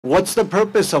What's the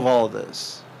purpose of all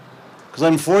this? Because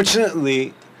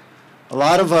unfortunately, a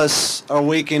lot of us are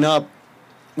waking up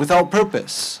without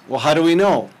purpose. Well, how do we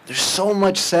know? There's so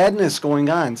much sadness going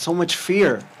on, so much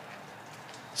fear,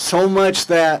 so much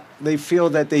that they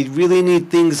feel that they really need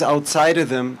things outside of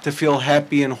them to feel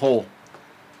happy and whole.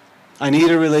 I need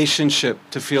a relationship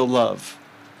to feel love.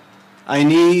 I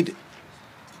need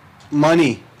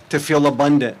money to feel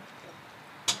abundant.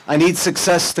 I need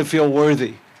success to feel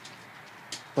worthy.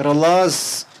 But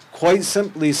Allah's quite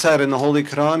simply said in the Holy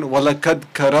Quran, وَلَقَدْ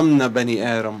كَرَمْنَا بَنِي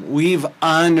آدَمَ. We've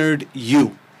honored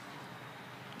you.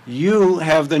 You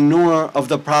have the nur of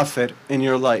the Prophet in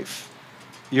your life.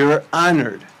 You're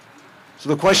honored. So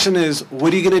the question is,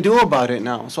 what are you going to do about it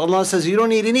now? So Allah says, you don't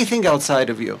need anything outside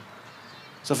of you.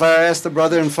 So if I asked the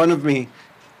brother in front of me,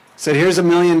 said, here's $1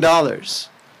 million.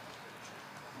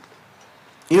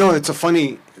 You know, it's a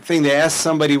funny thing. They ask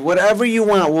somebody, whatever you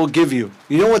want, we'll give you.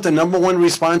 You know what the number one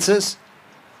response is?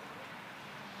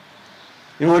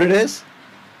 You know what it is?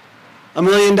 $1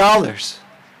 million.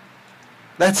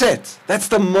 That's it. That's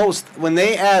the most. When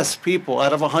they ask people,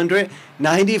 out of 100,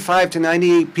 95 to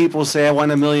 98 people say, I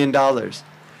want $1 million.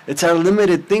 It's our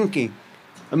limited thinking.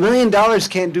 $1 million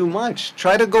can't do much.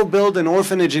 Try to go build an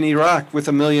orphanage in Iraq with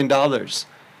 $1 million.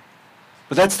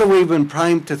 But that's the way we've been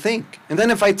primed to think. And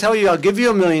then if I tell you, I'll give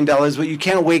you $1 million, but you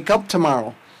can't wake up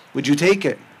tomorrow, would you take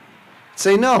it?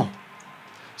 Say no.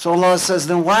 So Allah says,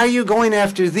 then why are you going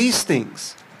after these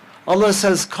things? Allah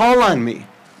says, call on me.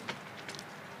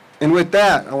 And with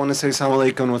that, I want to say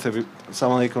Assalamu alaikum wa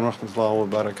rahmatullahi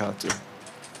wa barakatuh.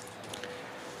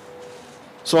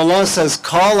 So Allah says,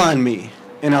 call on me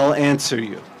and I'll answer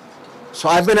you. So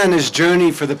I've been on this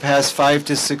journey for the past 5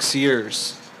 to 6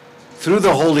 years through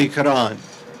the Holy Quran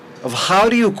of how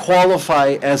do you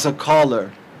qualify as a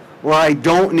caller where I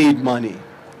don't need money,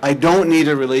 I don't need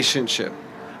a relationship,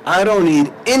 I don't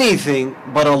need anything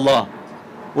but Allah.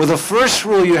 Well, the first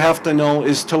rule you have to know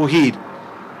is Tawheed.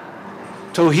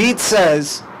 Tawheed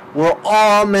says we're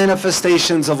all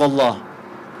manifestations of Allah.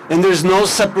 And there's no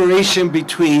separation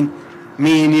between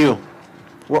me and you.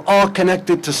 We're all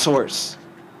connected to Source.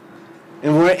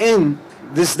 And we're in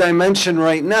this dimension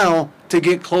right now to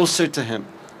get closer to Him.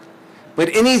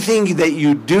 But anything that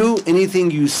you do, anything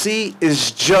you see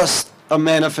is just a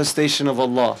manifestation of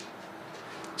Allah.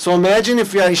 So imagine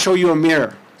if I show you a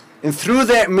mirror. And through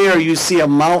that mirror you see a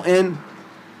mountain,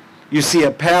 you see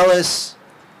a palace,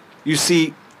 you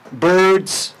see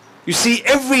birds, you see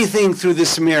everything through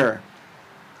this mirror.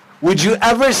 Would you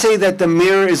ever say that the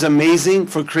mirror is amazing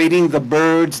for creating the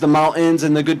birds, the mountains,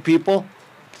 and the good people?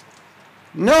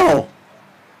 No.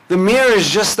 The mirror is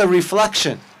just a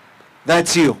reflection.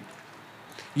 That's you.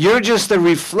 You're just a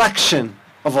reflection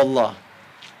of Allah.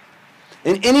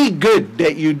 And any good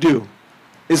that you do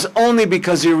is only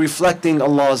because you're reflecting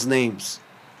Allah's names.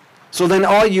 So then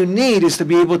all you need is to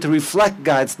be able to reflect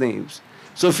God's names.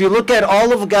 So if you look at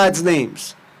all of God's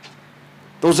names,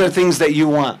 those are things that you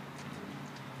want.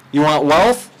 You want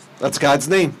wealth? That's God's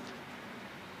name.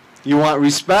 You want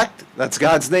respect? That's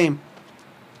God's name.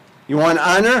 You want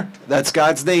honor? That's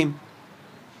God's name.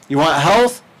 You want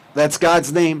health? That's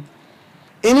God's name.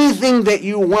 Anything that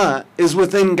you want is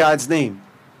within God's name.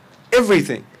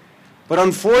 Everything. But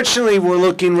unfortunately, we're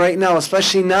looking right now,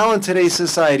 especially now in today's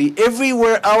society,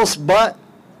 everywhere else but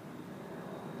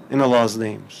in Allah's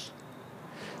names.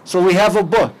 So we have a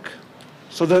book.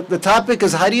 So the topic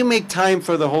is, how do you make time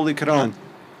for the Holy Quran?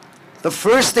 The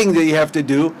first thing that you have to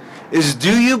do is,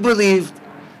 do you believe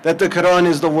that the Quran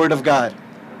is the Word of God?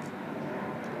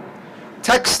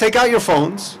 Take out your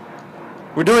phones.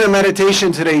 We're doing a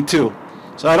meditation today too.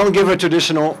 So I don't give a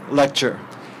traditional lecture.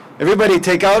 Everybody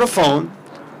take out a phone.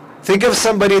 Think of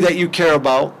somebody that you care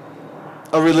about,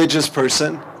 a religious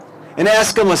person, and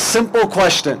ask them a simple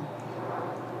question.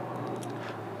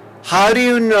 How do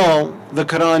you know the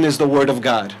Quran is the Word of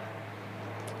God?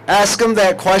 Ask them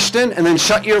that question and then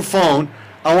shut your phone.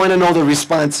 I want to know the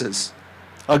responses.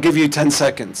 I'll give you 10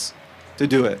 seconds to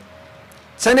do it.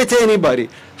 Send it to anybody.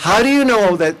 How do you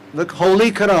know that the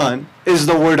Holy Quran is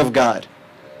the Word of God?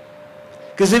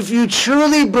 Because if you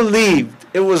truly believed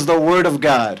it was the Word of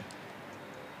God,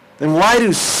 then why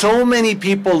do so many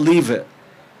people leave it?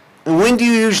 And when do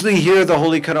you usually hear the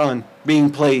Holy Quran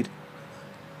being played?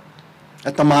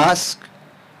 At the mosque?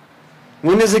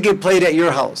 When does it get played at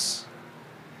your house?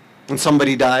 When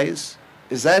somebody dies?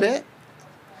 Is that it?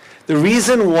 The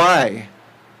reason why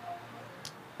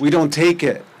we don't take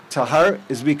it to heart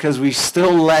is because we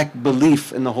still lack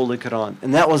belief in the Holy Quran.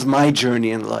 And that was my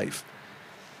journey in life.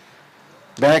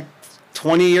 Back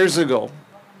 20 years ago,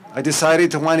 I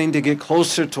decided to wanting to get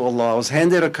closer to Allah. I was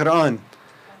handed a Quran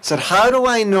said, how do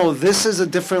I know this is a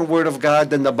different word of God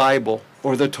than the Bible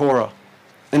or the Torah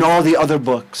and all the other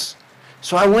books?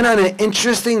 So I went on an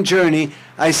interesting journey.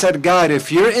 I said, God,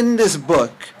 if you're in this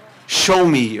book, show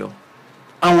me you.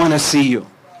 I want to see you.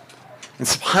 And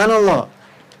subhanAllah,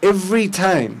 every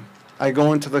time I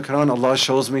go into the Quran, Allah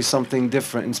shows me something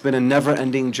different. It's been a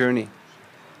never-ending journey.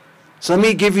 So let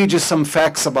me give you just some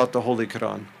facts about the Holy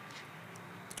Quran.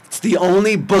 It's the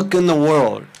only book in the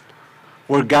world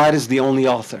where God is the only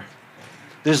author.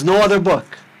 There's no other book.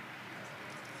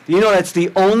 You know, that's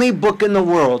the only book in the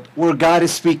world where God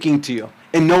is speaking to you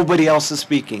and nobody else is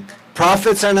speaking.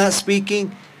 Prophets are not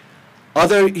speaking.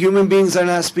 Other human beings are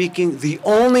not speaking. The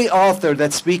only author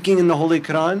that's speaking in the Holy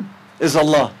Quran is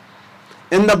Allah.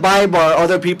 In the Bible, are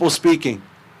other people speaking?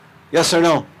 Yes or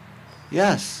no?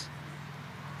 Yes.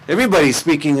 Everybody's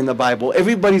speaking in the Bible.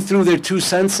 Everybody threw their 2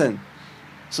 cents in.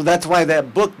 So that's why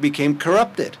that book became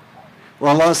corrupted.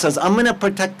 Where Allah says, I'm going to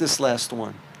protect this last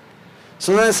one.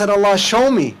 So then I said, Allah,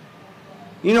 show me.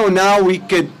 You know, now we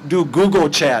could do Google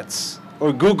chats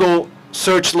or Google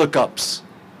search lookups.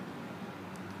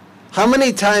 How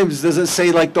many times does it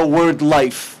say like the word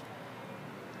life?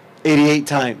 88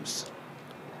 times.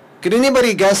 Could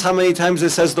anybody guess how many times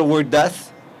it says the word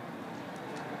death?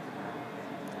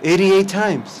 88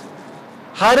 times.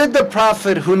 How did the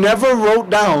Prophet, who never wrote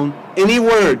down any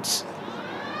words,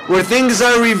 where things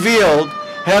are revealed,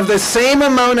 have the same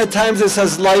amount of times it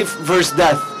says life versus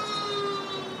death?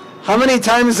 How many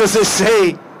times does it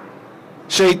say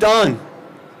shaitan?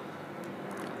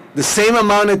 The same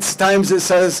amount of times it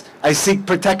says, I seek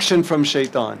protection from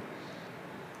shaitan.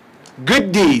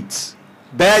 Good deeds,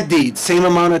 bad deeds, same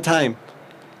amount of time.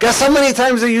 Guess how many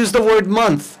times they use the word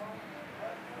month?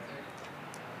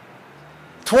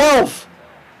 12.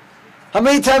 How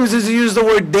many times does he use the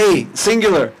word day,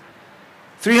 singular?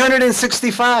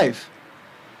 365.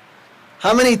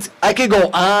 How many? I could go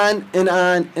on and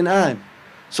on and on.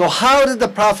 So how did the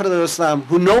Prophet of Islam,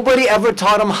 who nobody ever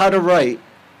taught him how to write,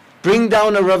 bring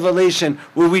down a revelation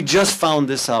where we just found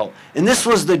this out? And this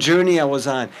was the journey I was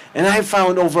on. And I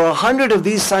found over 100 of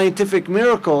these scientific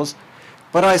miracles.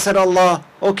 But I said, Allah,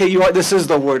 okay, this is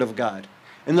the Word of God.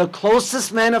 And the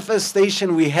closest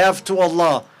manifestation we have to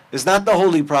Allah is not the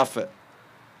Holy Prophet.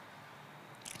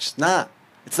 It's not.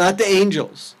 It's not the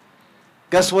angels.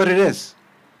 Guess what it is?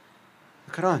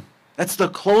 The Quran. That's the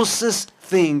closest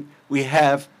thing we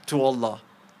have to Allah.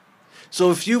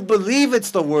 So if you believe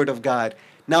it's the Word of God,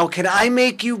 now can I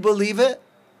make you believe it?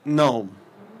 No.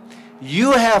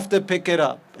 You have to pick it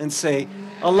up and say,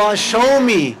 Allah, show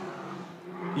me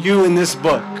you in this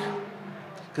book.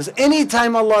 Because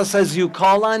anytime Allah says you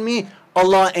call on me,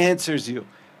 Allah answers you.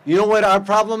 You know what our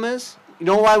problem is? You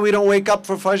know why we don't wake up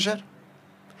for Fajr?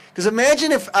 Because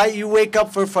imagine if you wake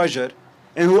up for Fajr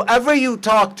and whoever you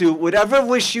talk to, whatever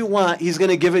wish you want, he's going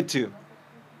to give it to you.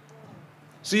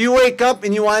 So you wake up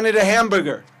and you wanted a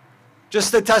hamburger.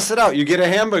 Just to test it out, you get a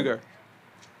hamburger.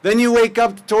 Then you wake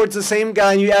up towards the same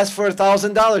guy and you ask for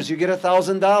 $1,000. You get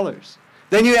 $1,000.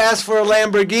 Then you ask for a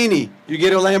Lamborghini. You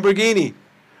get a Lamborghini.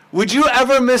 Would you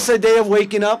ever miss a day of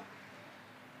waking up?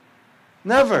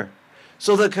 Never.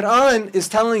 So the Quran is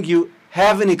telling you,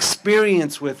 have an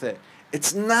experience with it.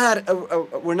 It's not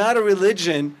we're not a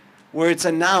religion where it's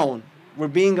a noun.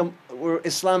 Where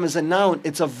Islam is a noun.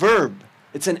 It's a verb.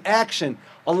 It's an action.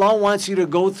 Allah wants you to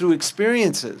go through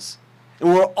experiences.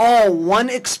 And we're all one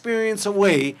experience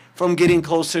away from getting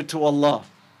closer to Allah.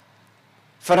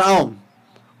 Pharaoh.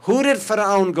 Who did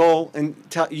Pharaoh go and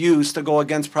use to go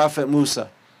against Prophet Musa?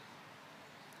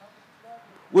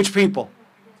 Which people?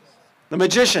 The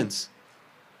magicians.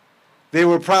 They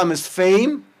were promised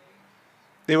fame.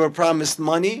 They were promised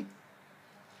money.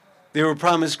 They were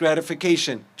promised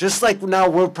gratification. Just like now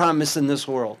we're promised in this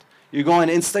world. You go on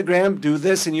Instagram, do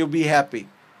this and you'll be happy.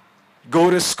 Go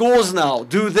to schools now,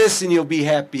 do this and you'll be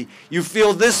happy. You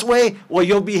feel this way, well,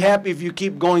 you'll be happy if you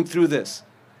keep going through this.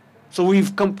 So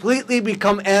we've completely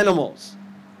become animals.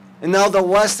 And now the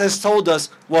West has told us,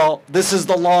 well, this is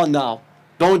the law now.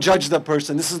 Don't judge the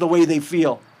person. This is the way they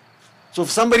feel. So if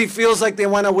somebody feels like they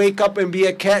want to wake up and be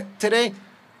a cat today,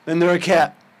 then they're a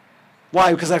cat.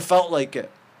 Why? Because I felt like it.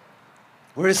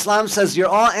 Where Islam says you're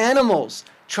all animals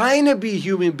trying to be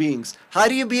human beings. How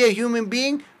do you be a human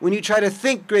being? When you try to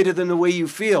think greater than the way you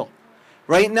feel.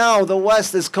 Right now, the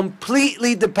West is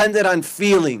completely dependent on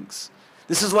feelings.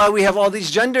 This is why we have all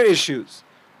these gender issues.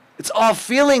 It's all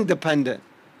feeling dependent.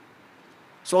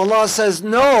 So Allah says,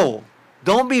 no,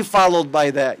 don't be followed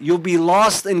by that. You'll be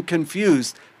lost and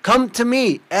confused. Come to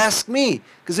me, ask me.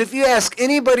 Because if you ask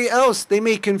anybody else, they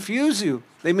may confuse you.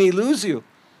 They may lose you.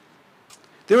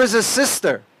 There was a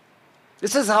sister.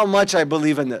 This is how much I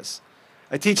believe in this.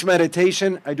 I teach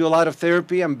meditation. I do a lot of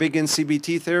therapy. I'm big in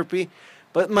CBT therapy.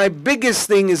 But my biggest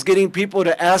thing is getting people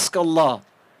to ask Allah.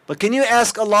 But can you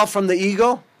ask Allah from the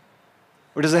ego?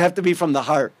 Or does it have to be from the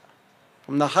heart?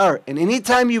 From the heart. And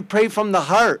anytime you pray from the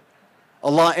heart,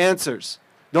 Allah answers.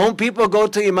 Don't people go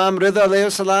to Imam Rida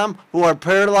alayhi salam who are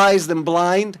paralyzed and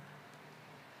blind,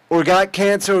 or got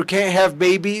cancer, or can't have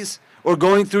babies, or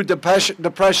going through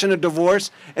depression or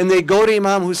divorce, and they go to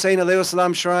Imam Hussein alayhi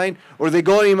salam shrine, or they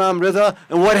go to Imam Rida,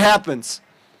 and what happens?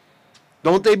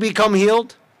 Don't they become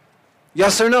healed?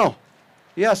 Yes or no?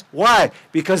 Yes. Why?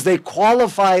 Because they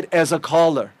qualified as a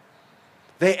caller.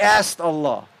 They asked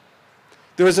Allah.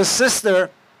 There was a sister,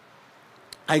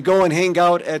 I go and hang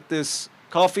out at this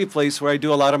coffee place where I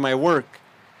do a lot of my work.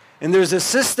 And there's a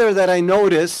sister that I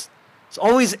noticed is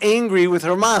always angry with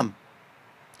her mom.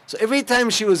 So every time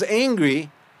she was angry,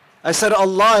 I said,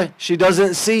 Allah, she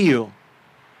doesn't see you.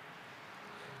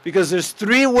 Because there's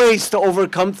 3 ways to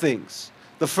overcome things.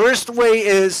 The first way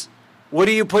is, what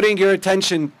are you putting your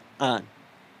attention on?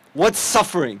 What's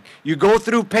suffering? You go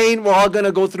through pain, we're all going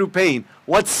to go through pain.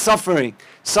 What's suffering?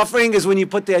 Suffering is when you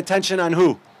put the attention on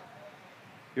who?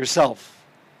 Yourself.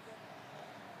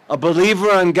 A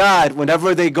believer in God,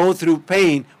 whenever they go through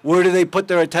pain, where do they put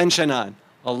their attention on?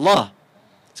 Allah.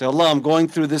 Say, Allah, I'm going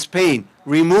through this pain.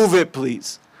 Remove it,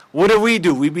 please. What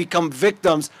do? We become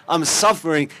victims. I'm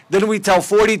suffering. Then we tell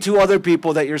 42 other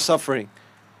people that you're suffering.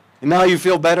 And now you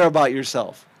feel better about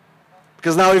yourself.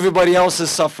 Because now everybody else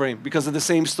is suffering because of the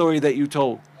same story that you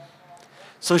told.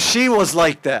 So she was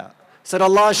like that. Said,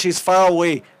 Allah, she's far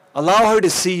away. Allow her to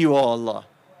see you, oh Allah.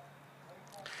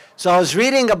 So I was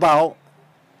reading about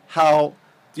how,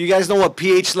 do you guys know what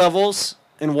pH levels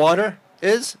in water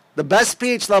is? The best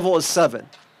pH level is 7.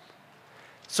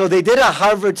 So they did a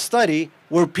Harvard study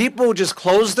where people just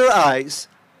closed their eyes,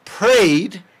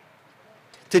 prayed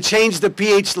to change the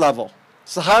pH level.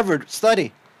 It's a Harvard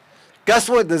study. Guess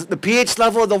what? The pH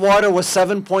level of the water was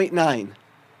 7.9.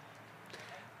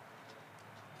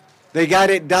 They got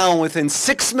it down within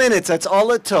 6 minutes, that's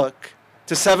all it took,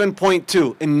 to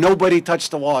 7.2, and nobody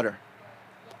touched the water.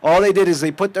 All they did is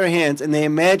they put their hands and they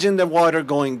imagined the water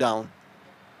going down.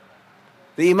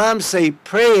 The Imams say,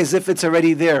 pray as if it's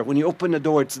already there. When you open the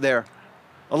door, it's there.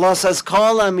 Allah says,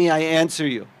 call on me, I answer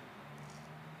you.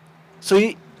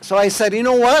 So I said, you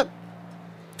know what?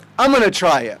 I'm going to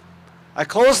try it. I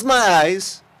closed my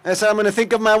eyes, and I said, I'm going to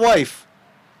think of my wife.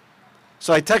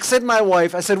 So I texted my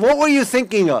wife. I said, what were you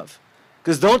thinking of?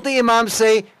 Because don't the Imams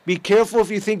say, be careful if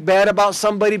you think bad about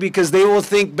somebody because they will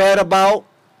think bad about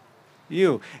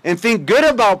you. And think good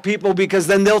about people because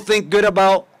then they'll think good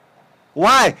about.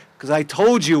 Why? Because I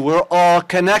told you we're all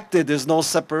connected. There's no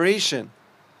separation.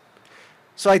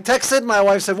 So I texted my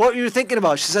wife, said, what were you thinking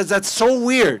about? She says, that's so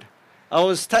weird. I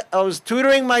was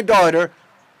tutoring my daughter,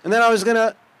 and then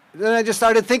I just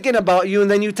started thinking about you, and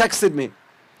then you texted me.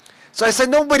 So I said,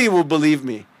 nobody will believe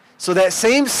me. So that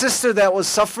same sister that was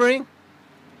suffering,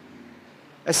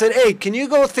 I said, hey, can you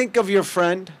go think of your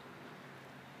friend?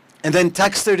 And then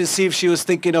text her to see if she was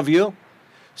thinking of you.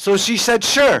 So she said,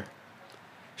 sure.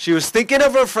 She was thinking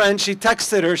of her friend. She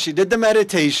texted her. She did the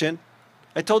meditation.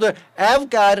 I told her, have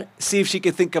God see if she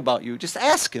could think about you. Just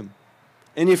ask him.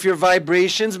 And if your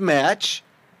vibrations match,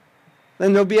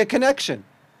 then there'll be a connection.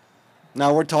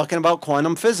 Now we're talking about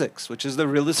quantum physics, which is the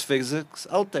realest physics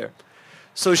out there.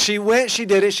 So she went, she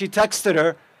did it, she texted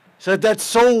her, said, that's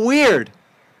so weird.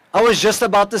 I was just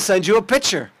about to send you a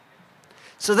picture.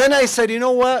 So then I said, you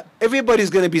know what? Everybody's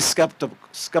going to be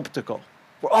skeptical.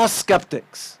 We're all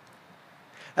skeptics.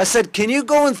 I said, can you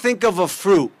go and think of a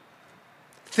fruit?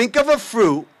 Think of a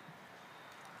fruit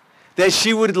that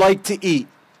she would like to eat.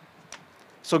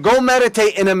 So go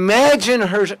meditate and imagine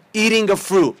her eating a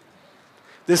fruit.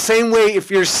 The same way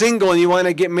if you're single and you want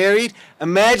to get married,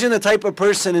 imagine the type of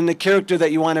person and the character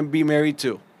that you want to be married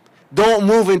to. Don't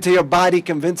move until your body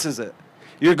convinces it.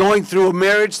 You're going through a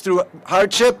marriage, through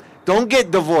hardship, don't get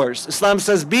divorced. Islam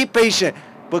says be patient,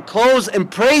 but close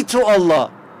and pray to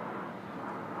Allah.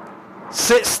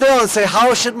 Sit still and say,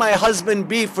 how should my husband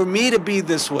be for me to be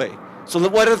this way? So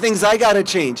what are the things I got to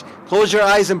change? Close your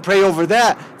eyes and pray over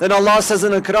that. Then Allah says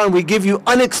in the Quran, we give you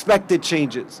unexpected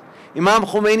changes. Imam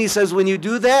Khomeini says when you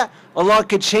do that, Allah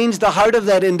could change the heart of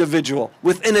that individual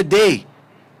within a day.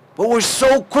 But we're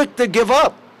so quick to give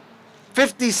up.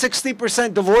 50,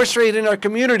 60% divorce rate in our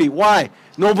community. Why?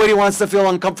 Nobody wants to feel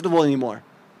uncomfortable anymore.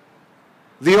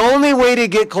 The only way to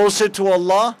get closer to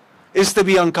Allah is to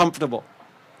be uncomfortable.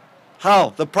 How?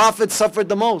 The Prophet suffered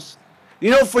the most.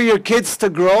 You know, for your kids to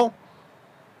grow,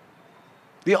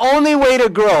 the only way to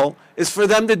grow is for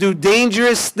them to do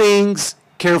dangerous things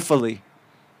carefully.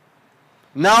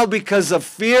 Now because of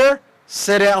fear,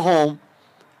 sit at home,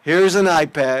 here's an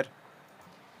iPad,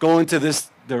 go into this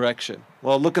direction.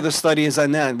 Well, look at the studies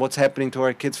on that and what's happening to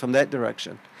our kids from that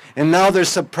direction. And now they're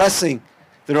suppressing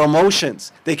their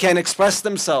emotions. They can't express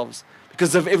themselves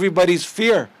because of everybody's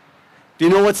fear. Do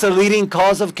you know what's the leading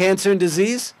cause of cancer and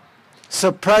disease?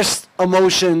 Suppressed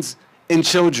emotions in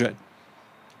children,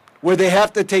 where they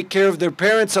have to take care of their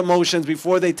parents' emotions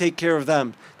before they take care of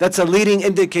them. That's a leading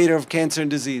indicator of cancer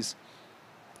and disease.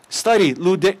 Study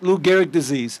Lou Gehrig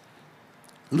disease.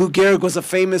 Lou Gehrig was a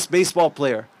famous baseball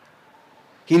player.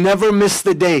 He never missed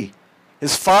a day.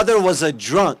 His father was a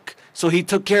drunk, so he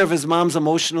took care of his mom's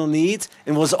emotional needs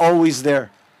and was always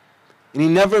there. And he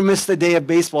never missed a day of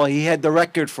baseball. He had the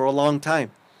record for a long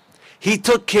time. He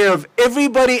took care of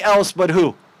everybody else but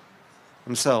who?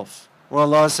 Himself.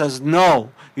 Well, Allah says,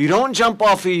 no, you don't jump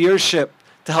off of your ship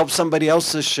to help somebody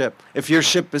else's ship if your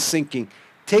ship is sinking.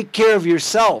 Take care of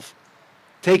yourself.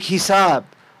 Take hisab.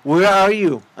 Where are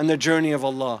you on the journey of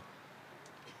Allah?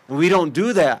 And we don't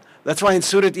do that. That's why in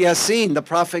Surah Yasin, the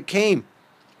Prophet came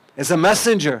as a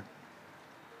messenger.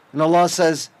 And Allah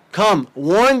says, come,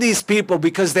 warn these people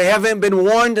because they haven't been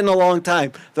warned in a long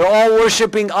time. They're all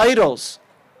worshiping idols.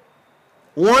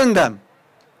 Warn them.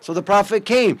 So the Prophet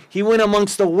came. He went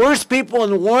amongst the worst people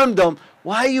and warned them,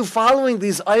 why are you following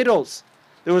these idols?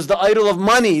 There was the idol of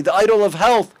money, the idol of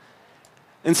health.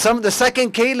 And the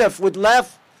second caliph would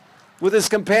laugh with his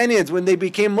companions when they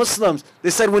became Muslims. They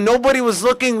said, when nobody was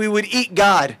looking, we would eat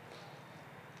God.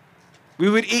 We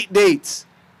would eat dates.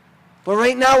 But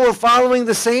right now we're following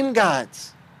the same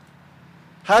gods.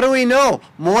 How do we know?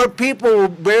 More people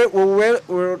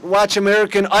will watch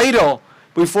American Idol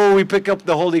before we pick up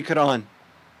the Holy Quran.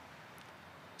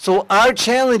 So our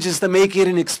challenge is to make it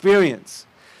an experience.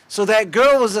 So that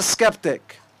girl was a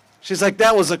skeptic. She's like,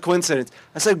 that was a coincidence.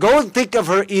 I said, go and think of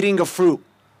her eating a fruit.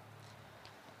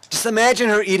 Just imagine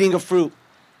her eating a fruit.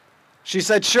 She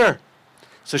said, sure.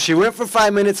 So she went for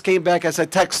 5 minutes, came back. I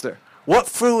said, text her. What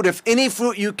fruit, if any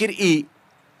fruit you could eat,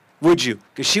 would you?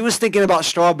 Because she was thinking about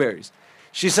strawberries.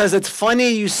 She says, it's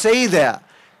funny you say that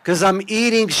because I'm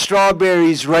eating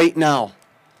strawberries right now.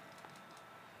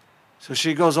 So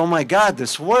she goes, oh my God,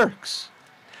 this works.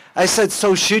 I said,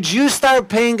 so should you start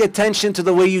paying attention to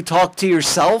the way you talk to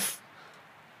yourself?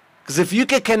 Because if you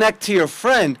can connect to your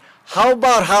friend, how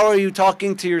are you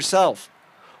talking to yourself?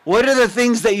 What are the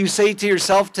things that you say to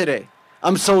yourself today?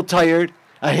 I'm so tired.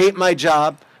 I hate my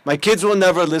job. My kids will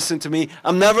never listen to me.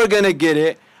 I'm never going to get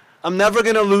it. I'm never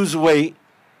going to lose weight.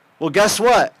 Well, guess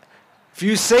what? If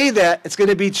you say that, it's going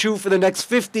to be true for the next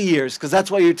 50 years because that's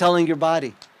what you're telling your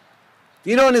body.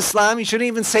 You know, in Islam, you shouldn't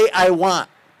even say, I want.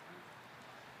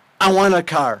 I want a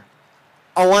car.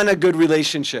 I want a good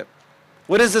relationship.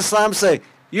 What does Islam say?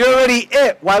 You're already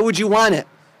it. Why would you want it?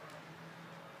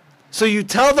 So you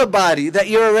tell the body that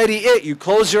you're already it. You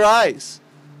close your eyes.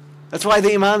 That's why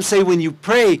the Imams say when you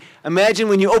pray, imagine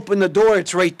when you open the door,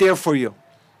 it's right there for you.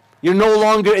 You're no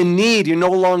longer in need. You're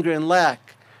no longer in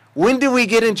lack. When do we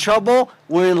get in trouble?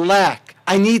 We're in lack.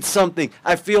 I need something.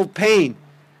 I feel pain.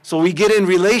 So we get in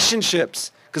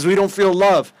relationships because we don't feel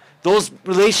love. Those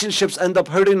relationships end up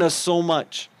hurting us so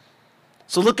much.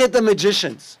 So look at the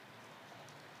magicians.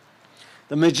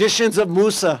 The magicians of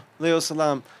Musa,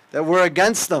 alayhi that were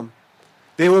against them.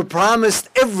 They were promised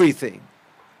everything.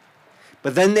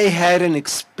 But then they had an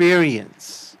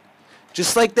experience.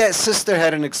 Just like that sister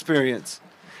had an experience.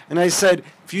 And I said,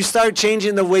 if you start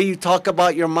changing the way you talk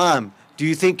about your mom, do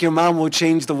you think your mom will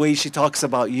change the way she talks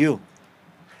about you?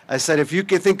 I said, if you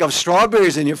can think of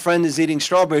strawberries and your friend is eating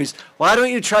strawberries, why don't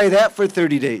you try that for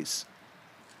 30 days?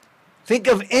 Think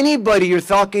of anybody you're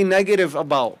talking negative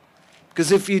about.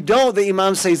 Because if you don't, the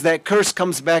Imam says that curse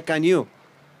comes back on you.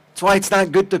 That's why it's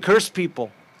not good to curse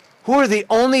people. Who are the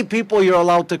only people you're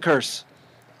allowed to curse?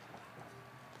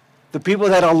 The people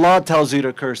that Allah tells you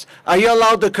to curse. Are you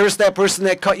allowed to curse that person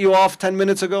that cut you off 10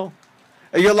 minutes ago?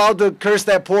 Are you allowed to curse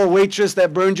that poor waitress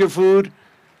that burned your food?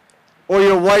 Or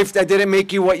your wife that didn't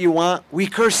make you what you want? We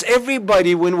curse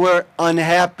everybody when we're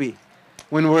unhappy,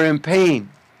 when we're in pain.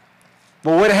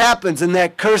 But what happens? And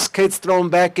that curse gets thrown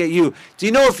back at you. Do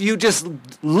you know if you just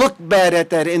look bad at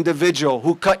that individual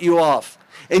who cut you off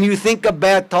and you think a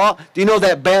bad thought, do you know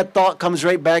that bad thought comes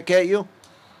right back at you?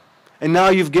 And now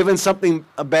you've given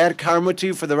a bad karma to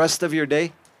you for the rest of your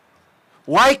day?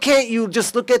 Why can't you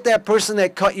just look at that person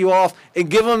that cut you off and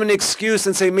give him an excuse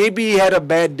and say maybe he had a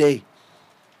bad day?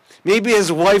 Maybe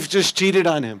his wife just cheated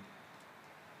on him.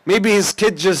 Maybe his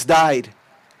kid just died.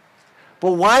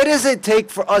 But why does it take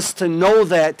for us to know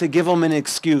that to give him an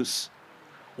excuse?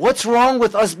 What's wrong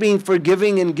with us being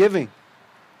forgiving and giving?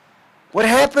 What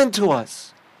happened to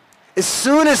us? As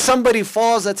soon as somebody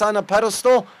falls that's on a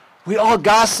pedestal, We all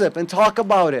gossip and talk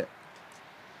about it.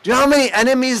 Do you know how many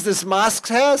enemies this mosque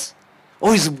has?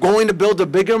 Oh, he's going to build a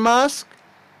bigger mosque?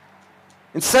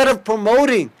 Instead of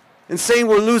promoting and saying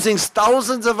we're losing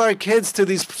thousands of our kids to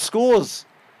these schools,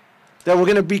 that we're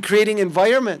going to be creating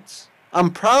environments.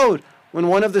 I'm proud when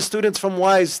one of the students from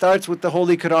WISE starts with the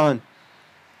Holy Quran.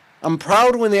 I'm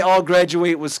proud when they all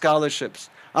graduate with scholarships.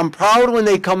 I'm proud when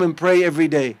they come and pray every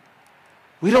day.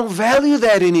 We don't value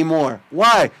that anymore.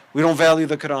 Why? We don't value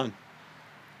the Quran.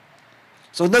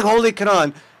 So the Holy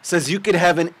Quran says you could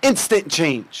have an instant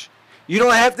change. You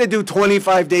don't have to do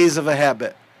 25 days of a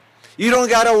habit. You don't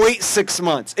got to wait 6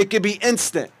 months. It could be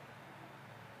instant.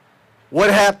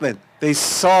 What happened? They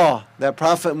saw that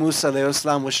Prophet Musa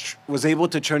was able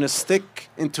to turn a stick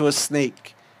into a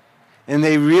snake. And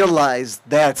they realized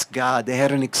that's God. They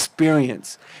had an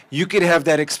experience. You could have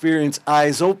that experience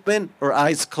eyes open or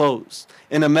eyes closed,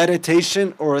 in a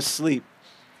meditation or asleep.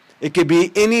 It could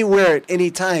be anywhere at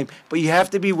any time, but you have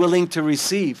to be willing to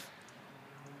receive.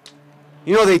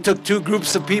 You know, they took 2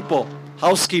 groups of people,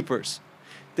 housekeepers.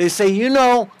 They say, you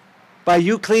know, by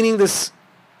you cleaning this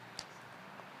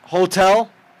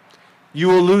hotel, you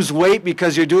will lose weight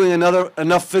because you're doing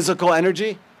enough physical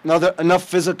energy, enough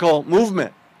physical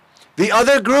movement. The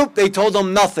other group, they told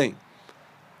them nothing.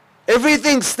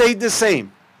 Everything stayed the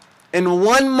same. In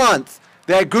 1 month,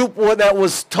 that group that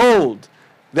was told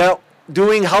that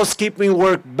doing housekeeping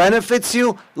work benefits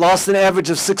you lost an average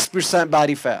of 6%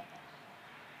 body fat.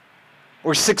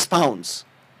 Or 6 pounds.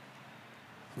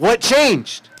 What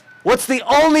changed? What's the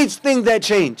only thing that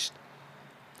changed?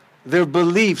 Their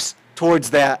beliefs towards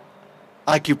that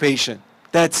occupation.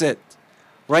 That's it.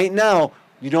 Right now,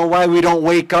 you know why we don't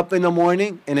wake up in the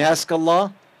morning and ask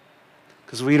Allah?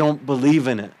 Because we don't believe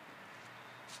in it.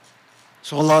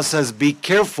 So Allah says, be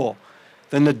careful,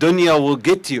 then the dunya will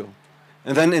get you.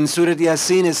 And then in Surah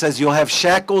Yasin it says, you'll have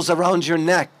shackles around your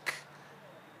neck.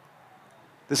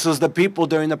 This was the people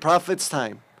during the Prophet's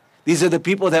time. These are the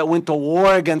people that went to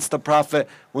war against the Prophet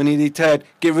when he said,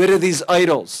 get rid of these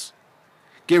idols.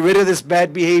 Get rid of this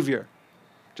bad behavior.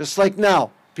 Just like now,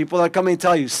 people are coming to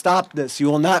tell you, stop this, you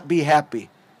will not be happy.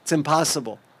 It's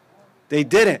impossible. They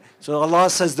didn't. So Allah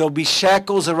says there'll be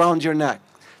shackles around your neck.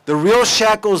 The real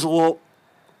shackles will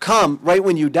come right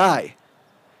when you die.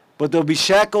 But there'll be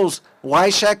shackles. Why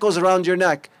shackles around your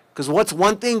neck? Because what's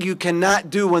one thing you cannot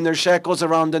do when there's shackles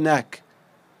around the neck?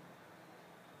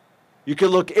 You can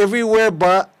look everywhere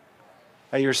but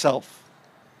at yourself.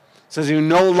 It says you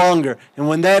no longer. And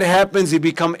when that happens, you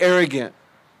become arrogant.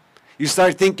 You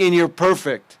start thinking you're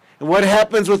perfect. And what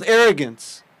happens with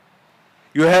arrogance?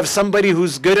 You have somebody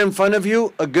who's good in front of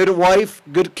you, a good wife,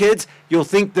 good kids, you'll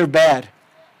think they're bad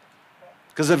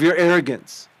because of your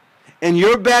arrogance. And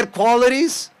your bad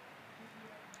qualities,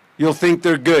 you'll think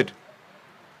they're good.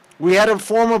 We had a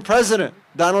former president,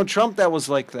 Donald Trump, that was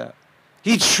like that.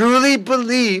 He truly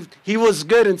believed he was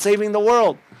good in saving the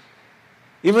world,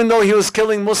 even though he was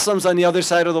killing Muslims on the other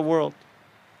side of the world.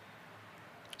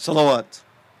 Salawat.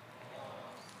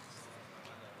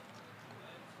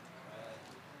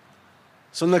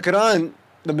 So in the Quran,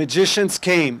 the magicians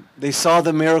came. They saw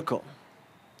the miracle.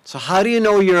 So how do you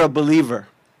know you're a believer?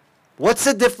 What's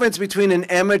the difference between an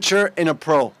amateur and a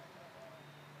pro?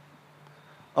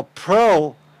 A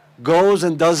pro goes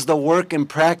and does the work and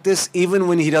practice even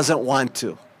when he doesn't want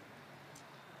to.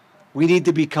 We need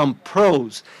to become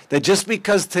pros. That just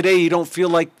because today you don't feel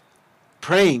like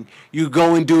praying, you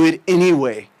go and do it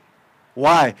anyway.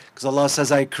 Why? Because Allah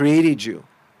says, I created you.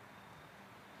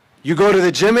 You go to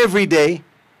the gym every day,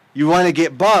 you want to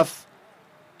get buff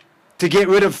to get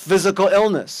rid of physical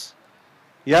illness.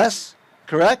 Yes?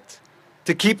 Correct?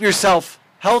 To keep yourself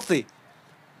healthy.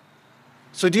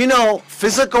 So do you know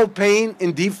physical pain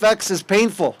and defects is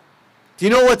painful? Do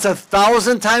you know what's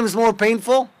 1,000 times more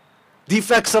painful?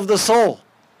 Defects of the soul.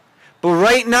 But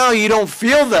right now you don't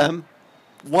feel them.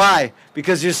 Why?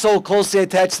 Because you're so closely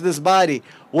attached to this body.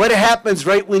 What happens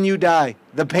right when you die?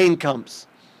 The pain comes.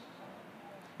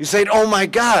 You say, oh my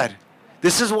God,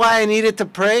 this is why I needed to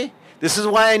pray? This is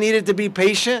why I needed to be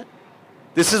patient?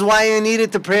 This is why I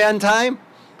needed to pray on time?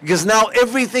 Because now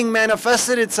everything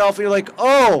manifested itself. You're like,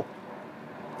 oh,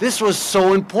 this was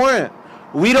so important.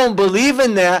 We don't believe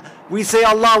in that. We say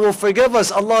Allah will forgive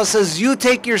us. Allah says, you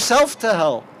take yourself to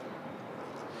hell.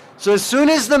 So as soon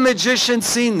as the magician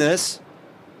seen this,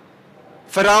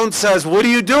 Pharaoh says, what are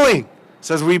you doing?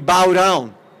 Says, we bow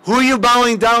down. Who are you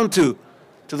bowing down to?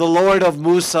 To the Lord of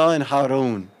Musa and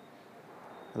Harun.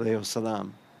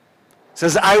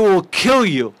 Says, I will kill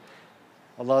you.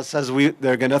 Allah says,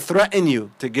 they're going to threaten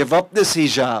you to give up this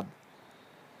hijab.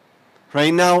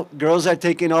 Right now, girls are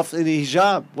taking off the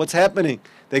hijab. What's happening?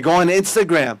 They go on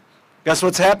Instagram. Guess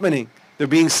what's happening? They're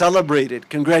being celebrated.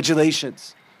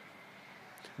 Congratulations.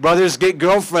 Brothers get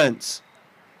girlfriends.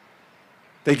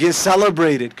 They get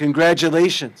celebrated.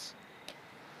 Congratulations.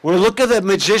 Well, look at the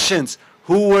magicians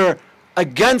who were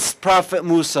against Prophet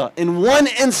Musa. In one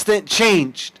instant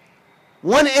changed.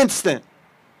 One instant.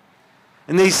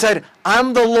 And they said,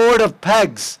 I'm the Lord of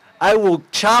pegs. I will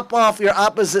chop off your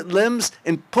opposite limbs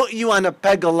and put you on a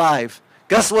peg alive.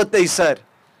 Guess what they said?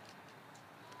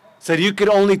 Said, you could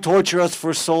only torture us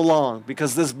for so long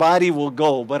because this body will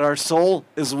go, but our soul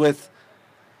is with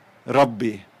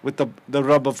Rabbi, with the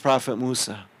Rabb of Prophet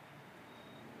Musa.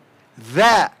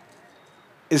 That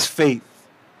is faith.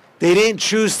 They didn't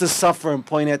choose to suffer and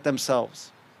point at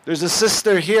themselves. There's a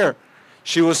sister here.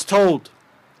 She was told,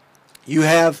 you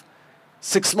have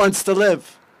 6 months to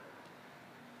live.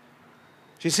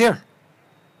 She's here.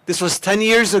 This was 10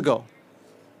 years ago.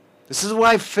 This is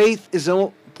why faith is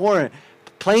so important.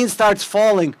 Plane starts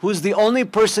falling. Who's the only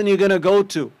person you're going to go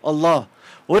to? Allah.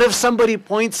 What if somebody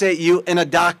points at you and a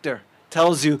doctor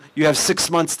tells you you have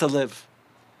 6 months to live?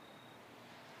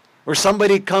 Or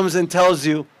somebody comes and tells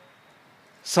you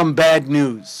some bad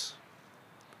news.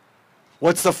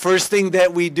 What's the first thing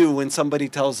that we do when somebody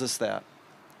tells us that?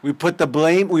 We put the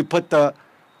blame, we put the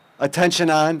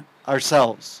attention on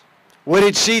ourselves. What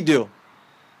did she do?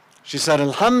 She said,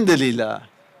 Alhamdulillah,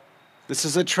 this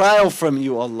is a trial from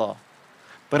you, Allah.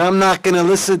 But I'm not going to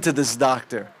listen to this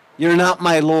doctor. You're not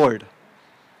my Lord.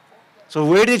 So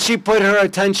where did she put her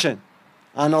attention?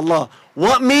 On Allah.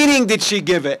 What meaning did she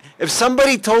give it? If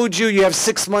somebody told you you have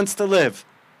 6 months to live,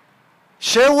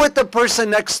 share with the person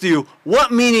next to you,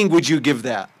 what meaning would you give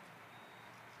that?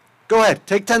 Go ahead,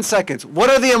 take 10 seconds. What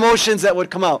are the emotions that would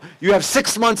come out? You have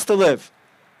 6 months to live,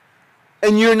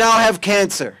 and you now have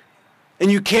cancer,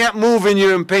 and you can't move and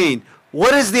you're in pain.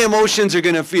 What is the emotions you're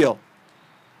going to feel?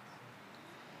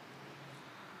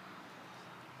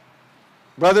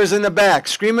 Brothers in the back,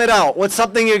 scream it out. What's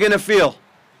something you're going to feel?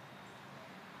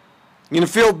 You're going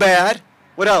to feel bad.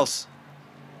 What else?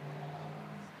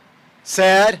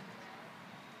 Sad.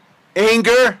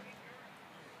 Anger.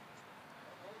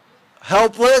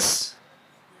 Helpless.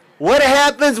 What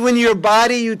happens when your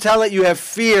body, you tell it you have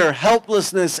fear,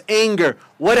 helplessness, anger?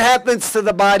 What happens to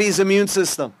the body's immune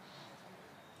system?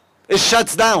 It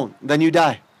shuts down. Then you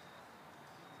die.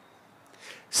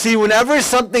 See, whenever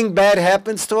something bad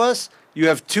happens to us, you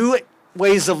have two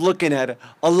ways of looking at it.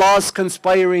 Allah's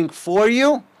conspiring for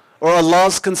you, or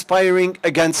Allah's conspiring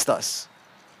against us.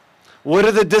 What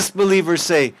do the disbelievers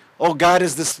say? Oh, God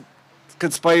is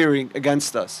conspiring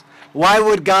against us. Why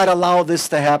would God allow this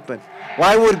to happen?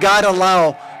 Why would God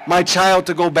allow my child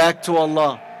to go back to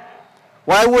Allah?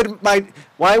 Why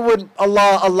would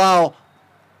Allah allow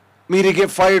me to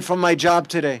get fired from my job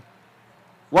today?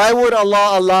 Why would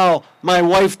Allah allow my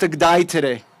wife to die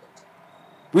today?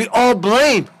 We all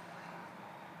blame.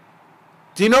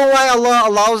 Do you know why Allah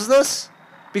allows this?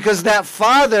 Because that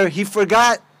father, he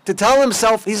forgot to tell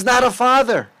himself he's not a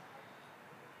father.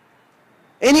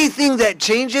 Anything that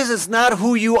changes is not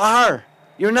who you are.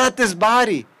 You're not this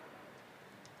body.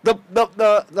 The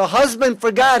husband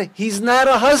forgot he's not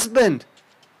a husband.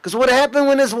 Because what happened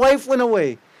when his wife went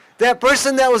away? That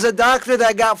person that was a doctor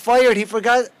that got fired, he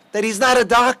forgot that he's not a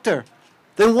doctor.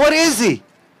 Then what is he?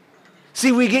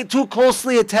 See, we get too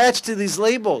closely attached to these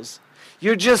labels.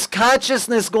 You're just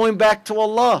consciousness going back to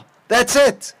Allah. That's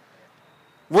it.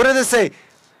 What do they say?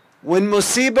 When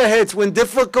musibah hits, when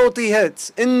difficulty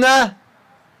hits, inna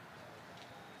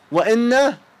wa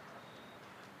inna,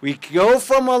 we go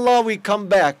from Allah, we come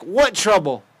back. What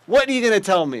trouble? What are you going to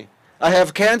tell me? I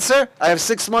have cancer? I have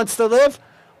 6 months to live?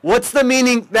 What's the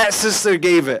meaning that sister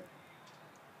gave it?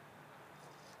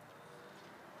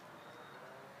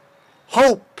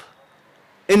 Hope.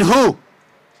 In who?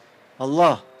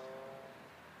 Allah.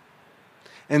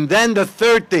 And then the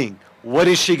third thing, what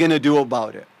is she going to do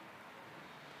about it?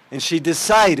 And she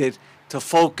decided to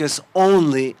focus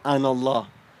only on Allah.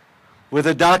 Where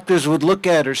the doctors would look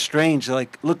at her strange,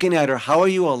 like looking at her, how are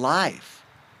you alive?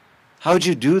 How'd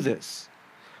you do this?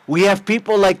 We have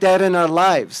people like that in our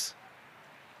lives.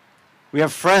 We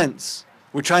have friends.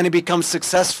 We're trying to become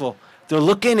successful. They're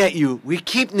looking at you. We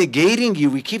keep negating you.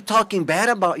 We keep talking bad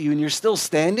about you, and you're still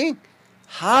standing?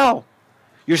 How?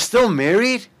 You're still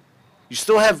married? You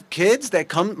still have kids that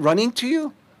come running to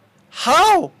you?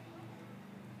 How?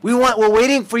 We're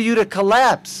waiting for you to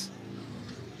collapse.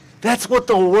 That's what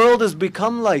the world has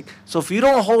become like. So if you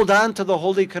don't hold on to the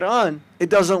Holy Quran, it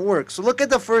doesn't work. So look at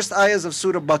the first ayahs of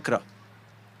Surah Baqarah.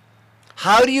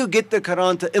 How do you get the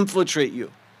Quran to infiltrate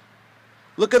you?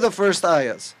 Look at the first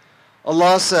ayahs.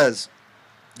 Allah says,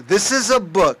 this is a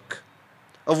book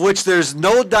of which there's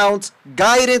no doubt,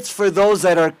 guidance for those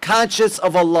that are conscious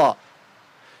of Allah.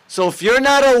 So if you're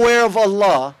not aware of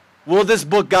Allah, will this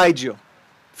book guide you?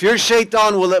 If you're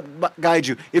shaitan, will it guide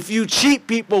you? If you cheat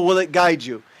people, will it guide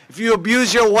you? If you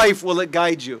abuse your wife, will it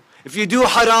guide you? If you do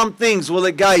haram things, will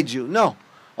it guide you? No.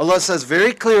 Allah says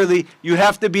very clearly, you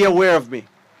have to be aware of me.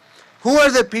 Who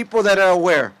are the people that are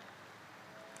aware?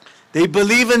 They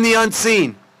believe in the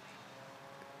unseen.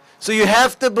 So you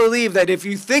have to believe that if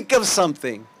you think of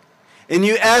something and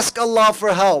you ask Allah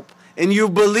for help and you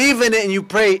believe in it and you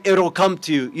pray, it'll come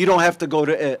to you. You don't have to go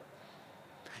to it.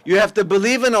 You have to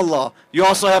believe in Allah. You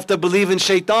also have to believe in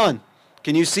shaitan.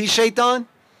 Can you see shaitan?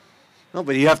 No,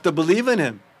 but you have to believe in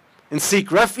him and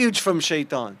seek refuge from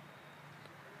shaitan.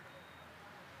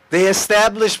 They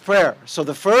establish prayer. So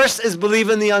the first is believe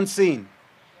in the unseen.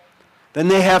 Then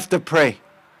they have to pray.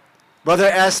 Brother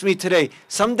asked me today,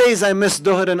 some days I miss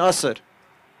Dhuhr and Asr.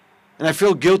 And I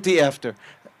feel guilty after.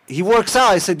 He works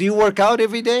out. I said, do you work out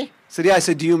every day? I said, yeah. I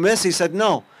said, do you miss? He said,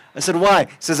 no. I said, why?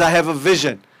 He says, I have a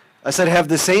vision. I said, I have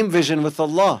the same vision with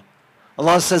Allah.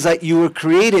 Allah says that you were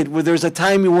created where there's a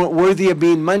time you weren't worthy of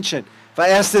being mentioned. If I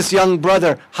ask this young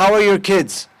brother, how are your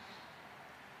kids?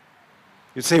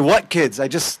 You'd say, what kids?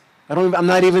 I'm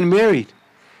not even married.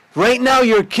 Right now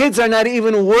your kids are not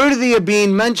even worthy of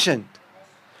being mentioned.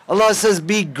 Allah says,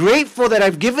 be grateful that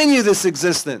I've given you this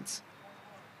existence.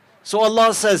 So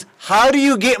Allah says, how do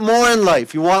you get more in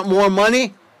life? You want more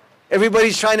money?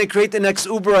 Everybody's trying to create the next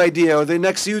Uber idea or the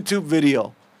next YouTube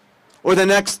video or the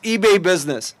next eBay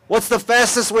business. What's the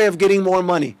fastest way of getting more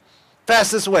money?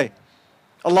 Fastest way.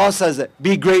 Allah says it.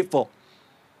 Be grateful.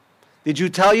 Did you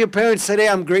tell your parents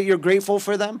today you're grateful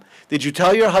for them? Did you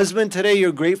tell your husband today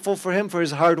you're grateful for him for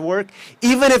his hard work?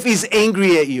 Even if he's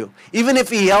angry at you, even if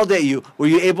he yelled at you, were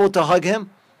you able to hug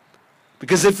him?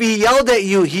 Because if he yelled at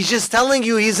you, he's just telling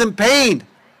you he's in pain.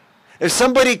 If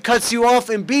somebody cuts you off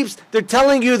and beeps, they're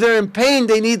telling you they're in pain,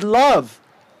 they need love.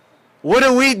 What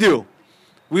do?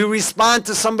 We respond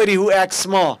to somebody who acts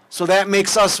small. So that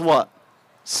makes us what?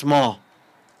 Small.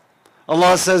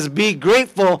 Allah says, be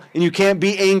grateful and you can't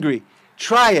be angry.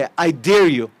 Try it. I dare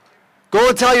you. Go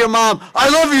and tell your mom, I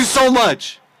love you so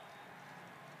much.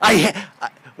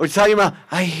 Or tell your mom,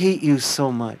 I hate you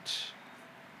so much.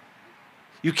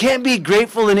 You can't be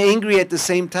grateful and angry at the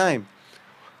same time.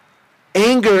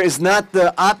 Anger is not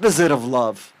the opposite of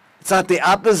love. It's not the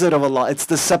opposite of Allah. It's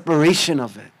the separation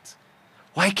of it.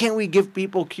 Why can't we give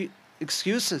people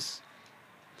excuses?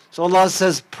 So Allah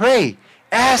says, pray,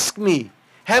 ask me.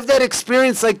 Have that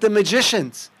experience like the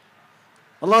magicians.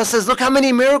 Allah says, look how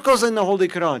many miracles in the Holy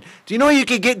Quran. Do you know you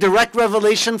could get direct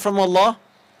revelation from Allah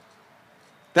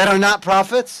that are not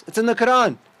prophets? It's in the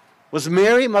Quran. Was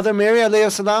Mary, Mother Mary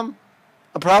alayhi salam,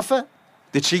 a prophet?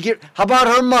 Did she get, how about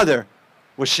her mother?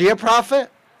 Was she a prophet?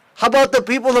 How about the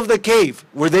people of the cave?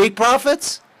 Were they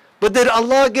prophets? But did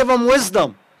Allah give them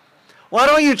wisdom? Why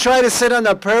don't you try to sit on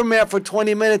a prayer mat for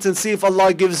 20 minutes and see if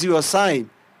Allah gives you a sign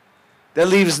that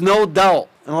leaves no doubt?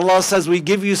 And Allah says, we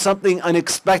give you something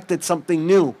unexpected, something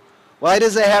new. Why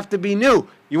does it have to be new?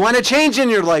 You want to change in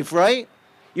your life, right?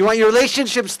 You want your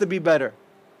relationships to be better.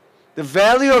 The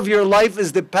value of your life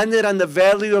is dependent on the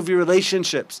value of your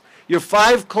relationships. Your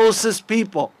 5 closest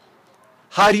people.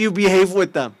 How do you behave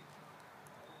with them?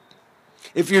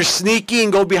 If you're sneaky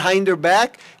and go behind their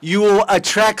back, you will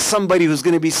attract somebody who's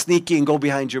going to be sneaky and go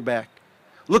behind your back.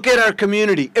 Look at our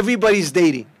community. Everybody's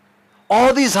dating.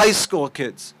 All these high school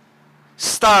kids.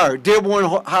 Star, Dearborn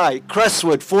High,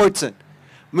 Crestwood, Fortson.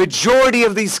 Majority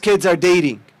of these kids are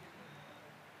dating.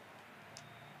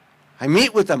 I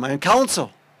meet with them. I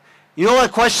counsel. You know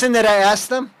what question that I asked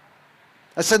them?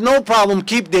 I said, no problem,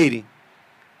 keep dating.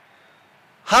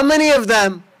 How many of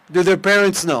them do their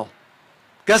parents know?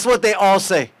 Guess what they all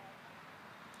say?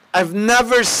 I've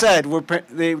never said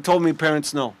they told me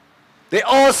parents know. They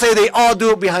all say they all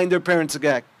do it behind their parents'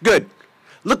 back. Good.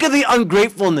 Look at the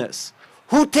ungratefulness.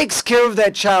 Who takes care of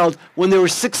that child when they were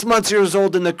 6 months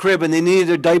old in the crib and they needed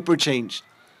their diaper changed?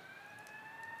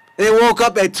 And they woke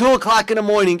up at 2 o'clock in the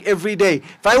morning every day.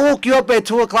 If I woke you up at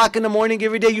 2 o'clock in the morning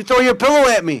every day, you throw your pillow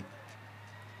at me.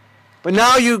 But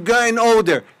now you're getting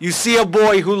older. You see a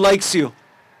boy who likes you.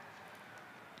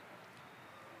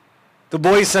 The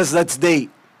boy says, let's date.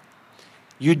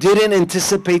 You didn't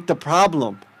anticipate the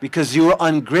problem because you were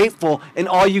ungrateful and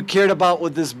all you cared about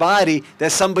with this body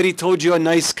that somebody told you a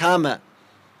nice comment.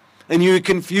 And you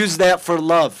confused that for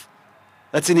love.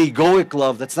 That's an egoic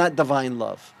love. That's not divine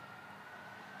love.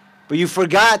 But you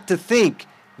forgot to think,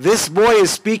 this boy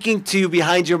is speaking to you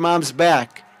behind your mom's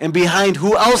back. And behind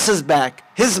who else's back?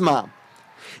 His mom.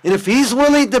 And if he's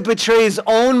willing to betray his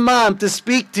own mom to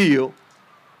speak to you,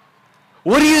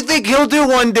 What do you think he'll do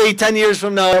one day, 10 years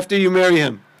from now, after you marry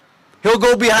him? He'll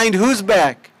go behind whose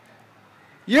back?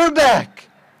 Your back.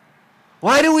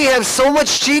 Why do we have so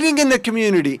much cheating in the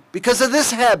community? Because of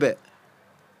this habit.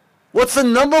 What's the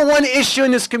number one issue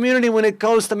in this community when it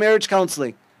goes to marriage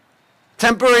counseling?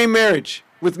 Temporary marriage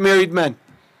with married men.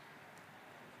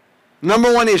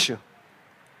 Number one issue.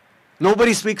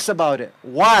 Nobody speaks about it.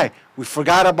 Why? We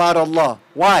forgot about Allah.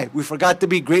 Why? We forgot to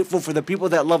be grateful for the people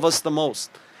that love us the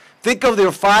most. Think of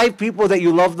the 5 people that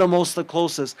you love the most, the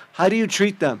closest. How do you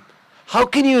treat them? How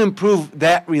can you improve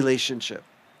that relationship?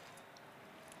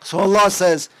 So Allah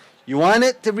says, you want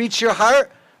it to reach your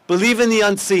heart? Believe in the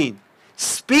unseen.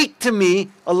 Speak to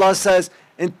me, Allah says,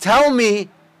 and tell me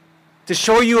to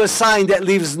show you a sign that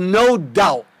leaves no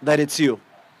doubt that it's you.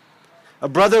 A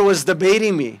brother was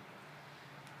debating me.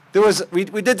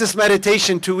 We did this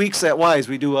meditation 2 weeks at Wise.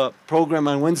 We do a program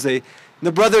on Wednesday. And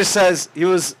the brother says he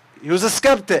was a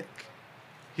skeptic.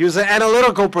 He was an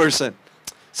analytical person.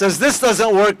 Says, this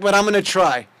doesn't work, but I'm going to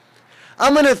try.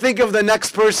 I'm going to think of the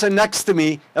next person next to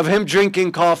me, of him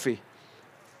drinking coffee.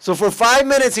 So for 5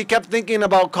 minutes, he kept thinking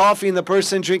about coffee and the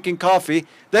person drinking coffee.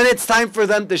 Then it's time for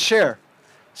them to share.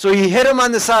 So he hit him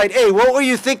on the side. Hey, what were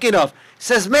you thinking of? He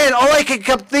says, man, all I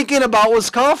kept thinking about was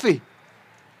coffee.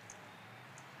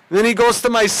 And then he goes to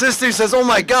my sister. He says, oh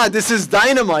my God, this is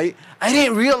dynamite. I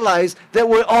didn't realize that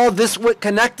we're all this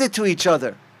connected to each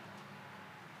other.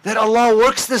 That Allah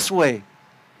works this way.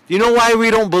 You know why we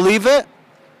don't believe it?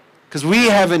 Because we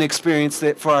haven't experienced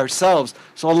it for ourselves.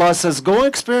 So Allah says, go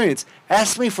experience.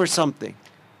 Ask me for something.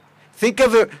 Think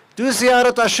of it. Do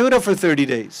Ziyarat Ashura for 30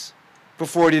 days. For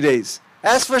 40 days.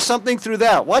 Ask for something through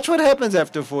that. Watch what happens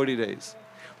after 40 days.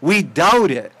 We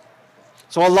doubt it.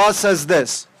 So Allah says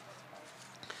this.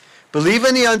 Believe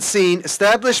in the unseen.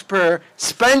 Establish prayer.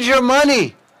 Spend your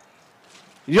money.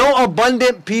 You know,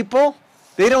 abundant people,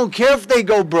 they don't care if they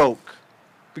go broke.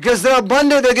 Because they're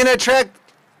abundant, they're going to attract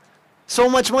so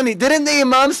much money. Didn't the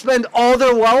Imam spend all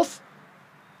their wealth?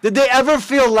 Did they ever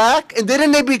feel lack? And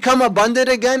didn't they become abundant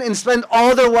again and spend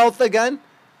all their wealth again?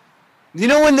 You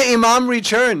know, when the Imam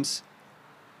returns,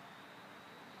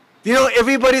 you know,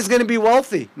 everybody's going to be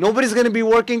wealthy. Nobody's going to be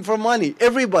working for money.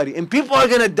 Everybody. And people are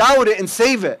going to doubt it and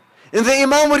save it. And the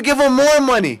Imam would give them more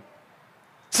money.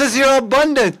 Says, you're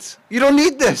abundant. You don't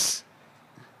need this.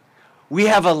 We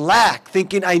have a lack,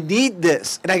 thinking I need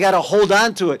this and I got to hold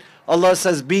on to it. Allah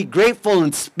says, be grateful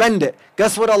and spend it.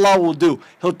 Guess what Allah will do?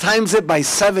 He'll times it by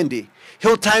 70.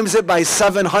 He'll times it by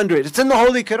 700. It's in the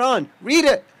Holy Quran. Read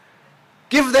it.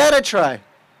 Give that a try.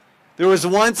 There was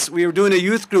once, we were doing a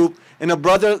youth group and a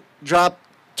brother dropped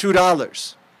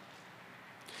 $2.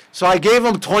 So I gave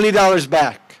him $20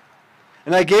 back.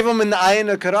 And I gave him in the ayah in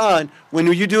the Quran,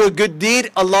 when you do a good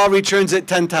deed, Allah returns it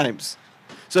 10 times.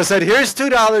 So I said, here's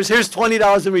 $2, here's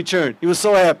 $20 in return. He was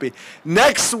so happy.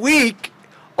 Next week,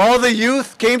 all the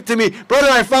youth came to me, brother,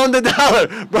 I found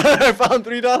 $1. Brother, I found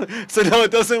 $3. So no,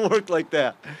 it doesn't work like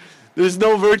that. There's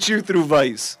no virtue through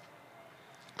vice.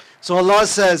 So Allah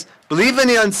says, believe in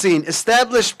the unseen,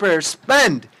 establish prayer,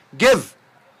 spend, give.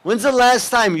 When's the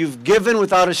last time you've given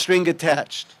without a string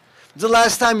attached? When's the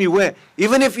last time you went?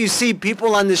 Even if you see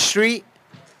people on the street,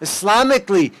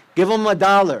 Islamically, give them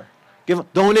 $1.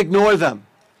 Don't ignore them.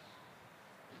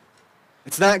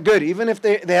 It's not good. Even if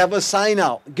they have a sign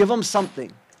out, give them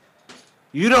something.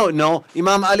 You don't know.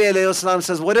 Imam Ali alayhi salam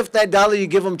says, what if that dollar you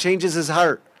give him changes his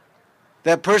heart?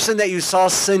 That person that you saw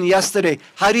sin yesterday,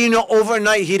 how do you know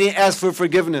overnight he didn't ask for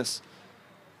forgiveness?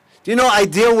 Do you know, I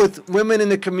deal with women in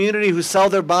the community who sell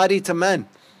their body to men.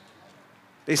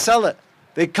 They sell it.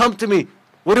 They come to me.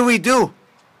 What do?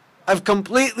 I've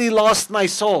completely lost my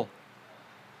soul.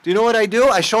 Do you know what I do?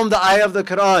 I show them the ayah of the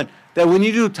Quran, that when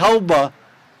you do tawbah,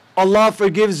 Allah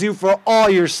forgives you for all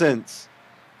your sins.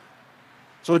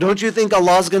 So don't you think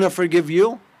Allah's going to forgive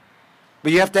you?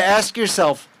 But you have to ask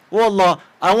yourself, oh Allah,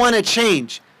 I want to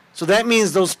change. So that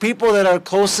means those people that are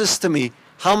closest to me,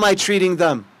 how am I treating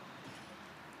them?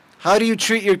 How do you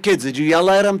treat your kids? Did you yell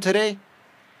at them today?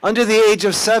 Under the age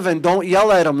of 7, don't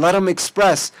yell at them. Let them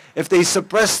express. If they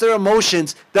suppress their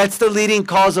emotions, that's the leading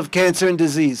cause of cancer and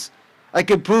disease. I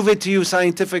can prove it to you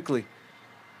scientifically.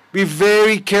 Be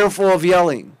very careful of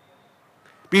yelling.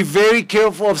 Be very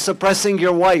careful of suppressing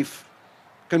your wife,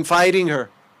 confiding her,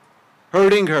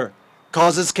 hurting her,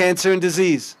 causes cancer and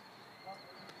disease.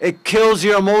 It kills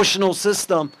your emotional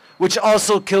system, which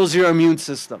also kills your immune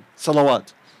system.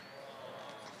 Salawat.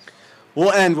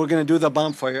 We'll end. We're going to do the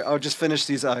bonfire. I'll just finish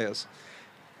these ayahs.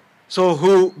 So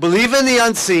who believe in the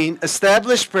unseen,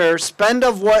 establish prayer, spend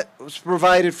of what was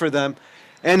provided for them,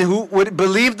 and who would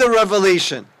believe the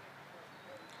revelation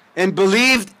and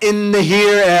believed in the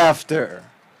hereafter.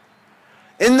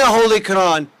 In the Holy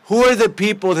Quran, who are the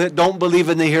people that don't believe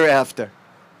in the hereafter?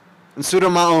 In Surah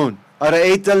Ma'un,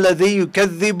 أَرَأَيْتَ الَّذِي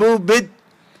يُكَذِّبُ بِدْ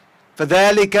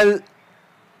فَذَلِكَ.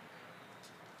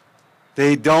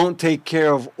 They don't take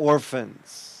care of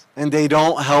orphans, and they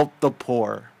don't help the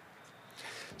poor.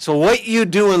 So what you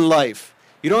do in life,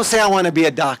 you don't say, I want to be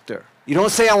a doctor. You don't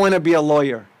say, I want to be a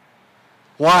lawyer.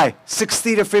 Why?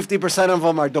 60 to 50% of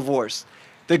them are divorced.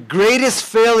 The greatest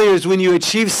failure is when you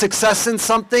achieve success in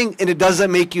something and it doesn't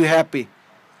make you happy.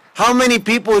 How many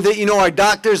people that you know are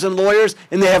doctors and lawyers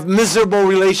and they have miserable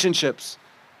relationships?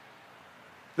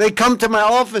 They come to my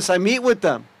office, I meet with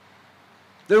them.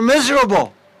 They're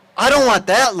miserable. I don't want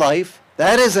that life.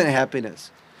 That isn't happiness.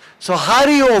 So how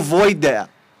do you avoid that?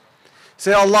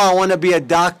 Say, Allah, I want to be a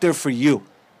doctor for you.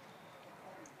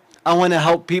 I want to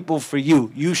help people for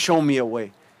you. You show me a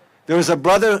way. There was a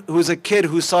brother who was a kid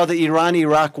who saw the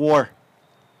Iran-Iraq war.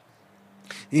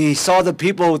 He saw the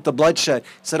people with the bloodshed. He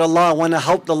said, Allah, I want to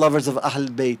help the lovers of Ahl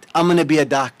Bayt. I'm going to be a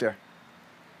doctor.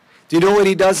 Do you know what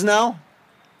he does now?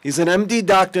 He's an MD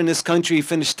doctor in this country. He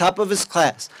finished top of his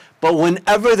class. But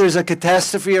whenever there's a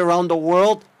catastrophe around the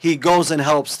world, he goes and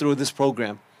helps through this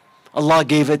program. Allah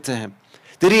gave it to him.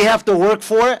 Did he have to work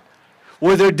for it?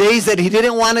 Were there days that he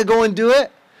didn't want to go and do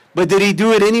it? But did he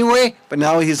do it anyway? But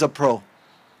now he's a pro.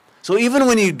 So even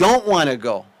when you don't want to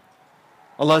go,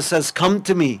 Allah says, come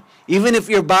to me. Even if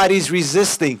your body's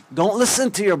resisting, don't listen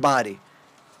to your body.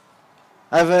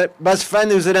 I have a best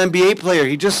friend who's an NBA player.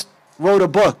 He just wrote a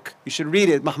book. You should read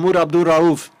it. Mahmoud Abdul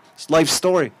Rauf. His life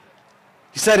story.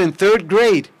 He said in 3rd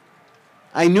grade,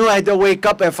 I knew I had to wake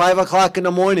up at 5 o'clock in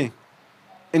the morning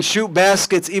and shoot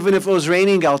baskets even if it was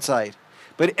raining outside.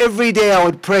 But every day I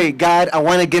would pray, God, I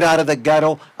want to get out of the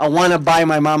ghetto. I want to buy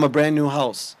my mom a brand new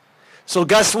house. So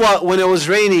guess what? When it was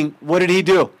raining, what did he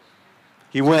do?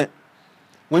 He went.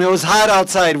 When it was hot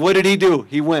outside, what did he do?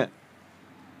 He went.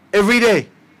 Every day.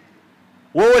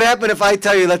 What would happen if I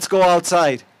tell you, let's go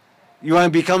outside? You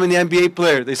want to become an NBA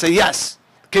player? They say, yes.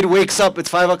 The kid wakes up, it's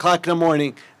 5 o'clock in the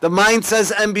morning. The mind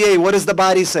says NBA. What does the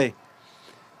body say?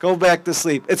 Go back to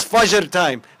sleep. It's Fajr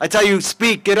time. I tell you,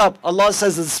 speak, get up. Allah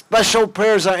says the special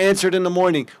prayers are answered in the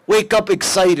morning. Wake up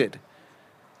excited.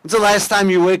 When's the last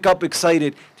time you wake up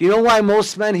excited? Do you know why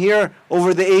most men here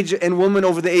over the age and women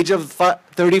over the age of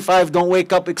 35 don't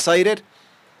wake up excited?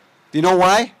 Do you know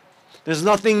why? There's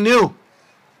nothing new.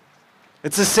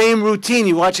 It's the same routine.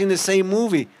 You're watching the same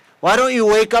movie. Why don't you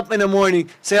wake up in the morning,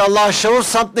 say, Allah, show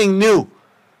something new.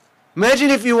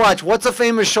 Imagine if you watch, what's a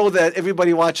famous show that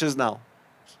everybody watches now?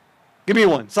 Give me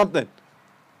one, something.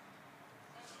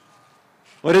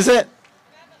 What is it?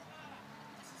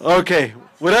 Okay,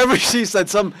 whatever she said,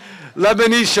 some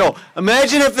Lebanese show.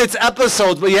 Imagine if it's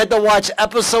episodes, but you had to watch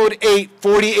episode 8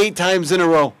 48 times in a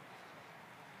row.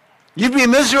 You'd be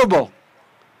miserable.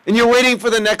 And you're waiting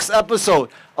for the next episode.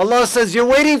 Allah says, you're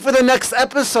waiting for the next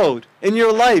episode in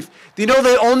your life. Do you know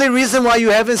the only reason why you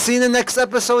haven't seen the next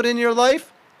episode in your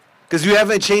life? Because you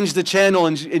haven't changed the channel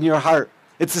in your heart.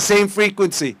 It's the same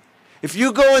frequency. If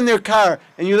you go in their car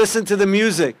and you listen to the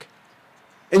music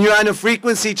and you're on a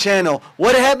frequency channel,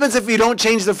 what happens if you don't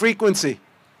change the frequency?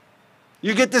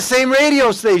 You get the same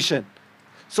radio station.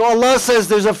 So Allah says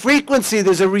there's a frequency,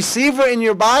 there's a receiver in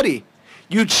your body.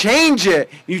 You change it.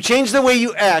 You change the way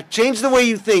you act, change the way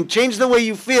you think, change the way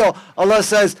you feel. Allah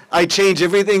says, I change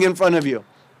everything in front of you.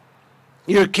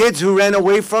 Your kids who ran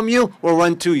away from you will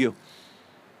run to you.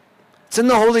 It's in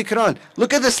the Holy Quran.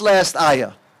 Look at this last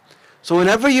ayah. So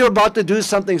whenever you're about to do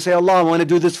something, say, Allah, I want to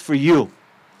do this for you.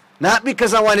 Not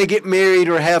because I want to get married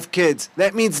or have kids.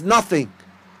 That means nothing.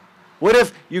 What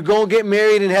if you go get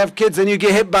married and have kids and you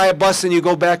get hit by a bus and you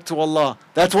go back to Allah?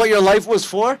 That's what your life was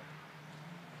for?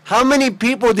 How many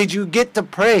people did you get to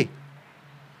pray?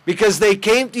 Because they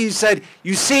came to you and said,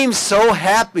 you seem so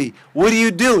happy. What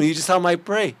do? And you just tell them, I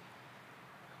pray.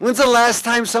 When's the last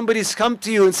time somebody's come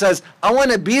to you and says, I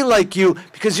want to be like you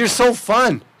because you're so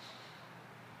fun?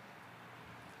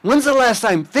 When's the last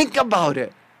time? Think about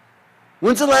it.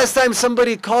 When's the last time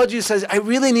somebody called you and says, I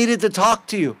really needed to talk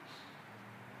to you?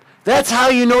 That's how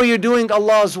you know you're doing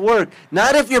Allah's work.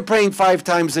 Not if you're praying 5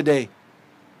 times a day.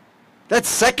 That's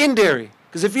secondary.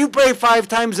 Because if you pray 5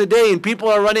 times a day and people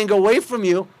are running away from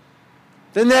you,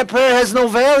 then that prayer has no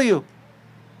value.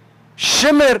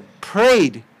 Shimr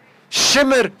prayed.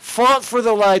 Shimr fought for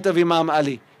the light of Imam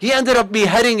Ali. He ended up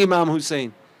beheading Imam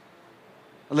Hussein.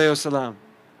 Alayhi salam.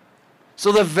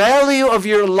 So the value of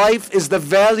your life is the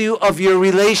value of your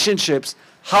relationships.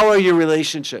 How are your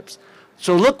relationships?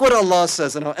 So look what Allah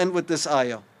says, and I'll end with this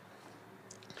ayah.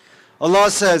 Allah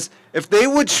says, if they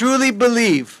would truly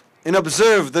believe and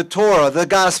observe the Torah, the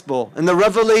Gospel, and the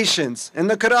Revelations, and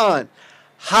the Quran,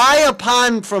 high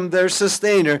upon from their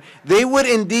sustainer, they would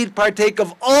indeed partake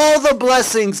of all the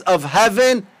blessings of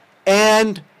heaven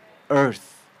and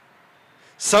earth.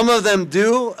 Some of them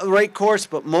do the right course,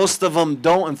 but most of them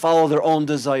don't and follow their own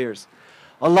desires.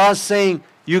 Allah is saying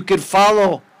you could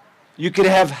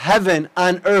have heaven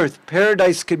on earth.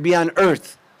 Paradise could be on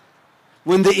earth.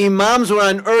 When the Imams were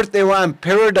on earth, they were on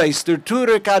paradise. Their 2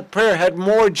 rakat prayer had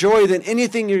more joy than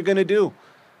anything you're going to do.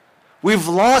 We've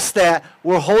lost that.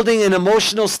 We're holding an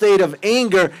emotional state of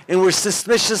anger and we're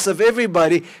suspicious of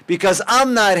everybody because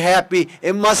I'm not happy.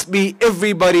 It must be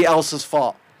everybody else's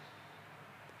fault.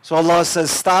 So Allah says,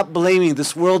 stop blaming.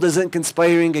 This world isn't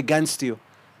conspiring against you.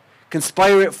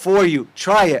 Conspire it for you.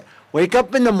 Try it. Wake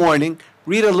up in the morning,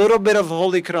 read a little bit of the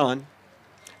Holy Quran,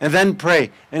 and then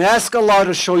pray. And ask Allah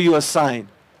to show you a sign.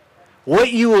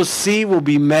 What you will see will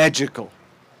be magical.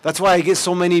 That's why I get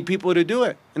so many people to do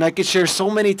it. And I could share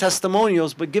so many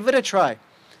testimonials, but give it a try.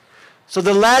 So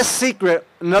the last secret,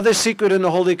 another secret in the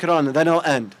Holy Quran, and then I'll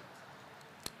end.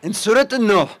 In Surah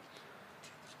An-Nuh,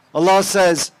 Allah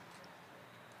says,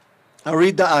 I'll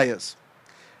read the ayahs.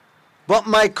 But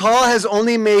my call has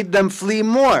only made them flee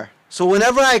more. So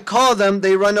whenever I call them,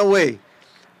 they run away.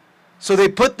 So they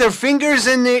put their fingers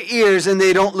in their ears and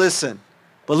they don't listen.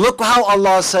 But look how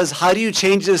Allah says, how do you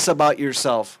change this about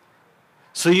yourself?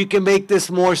 So you can make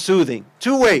this more soothing.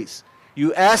 2 ways.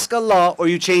 You ask Allah or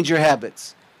you change your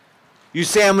habits. You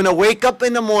say, I'm going to wake up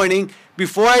in the morning.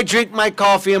 Before I drink my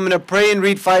coffee, I'm going to pray and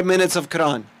read 5 minutes of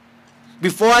Quran.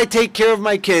 Before I take care of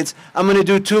my kids, I'm going to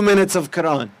do 2 minutes of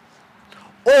Quran.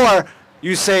 Or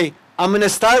you say, I'm going to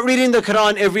start reading the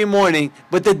Quran every morning,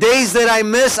 but the days that I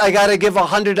miss, I got to give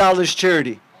 $100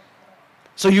 charity.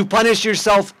 So you punish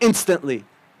yourself instantly.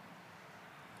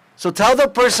 So tell the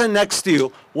person next to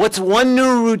you, what's one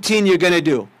new routine you're going to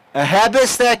do? A habit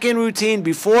stacking routine.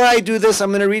 Before I do this, I'm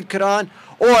going to read Quran.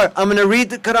 Or I'm going to read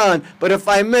the Quran, but if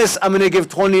I miss, I'm going to give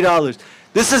 $20.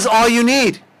 This is all you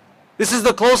need. This is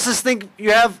the closest thing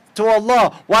you have to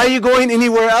Allah. Why are you going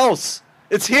anywhere else?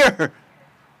 It's here.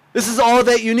 This is all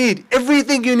that you need.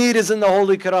 Everything you need is in the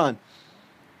Holy Quran.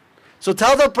 So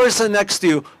tell the person next to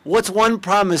you, what's one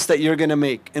promise that you're going to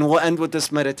make? And we'll end with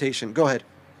this meditation. Go ahead.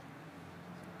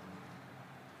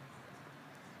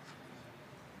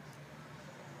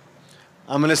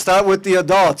 I'm going to start with the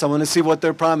adults. I want to see what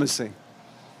they're promising.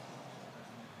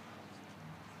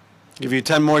 Give you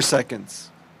 10 more seconds.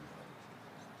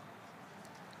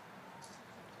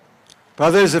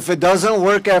 Brothers, if it doesn't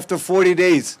work after 40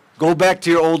 days, go back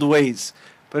to your old ways.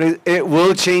 But it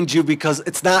will change you because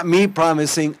it's not me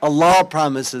promising, Allah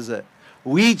promises it.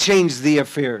 We change the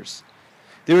affairs.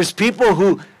 There's people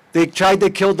who, they tried to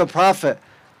kill the Prophet.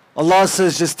 Allah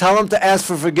says, just tell them to ask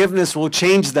for forgiveness, we'll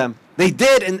change them. They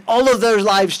did, and all of their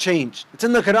lives changed. It's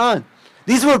in the Quran.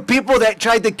 These were people that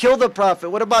tried to kill the Prophet.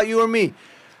 What about you or me?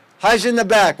 Hajj in the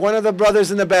back, one of the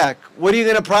brothers in the back. What are you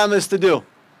going to promise to do?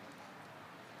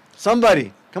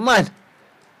 Somebody, come on.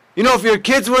 You know, if your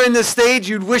kids were in this stage,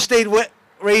 you'd wish they'd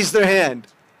raise their hand.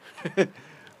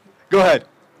 Go ahead.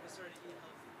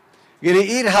 You're going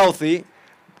to eat healthy,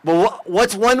 but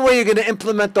what's one way you're going to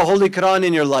implement the Holy Quran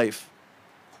in your life?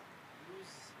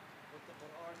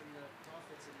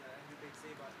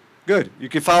 Good. You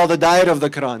can follow the diet of the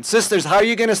Quran. Sisters, how are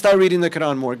you going to start reading the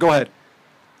Quran more? Go ahead.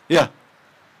 Yeah.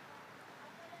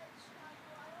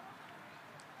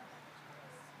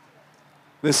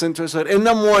 Listen to us. In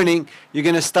the morning, you're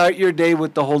going to start your day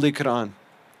with the Holy Quran.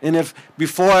 And if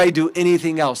before I do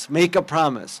anything else, make a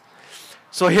promise.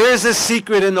 So here's a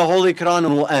secret in the Holy Quran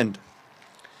and we'll end.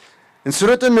 In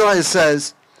Surah An-Nuh it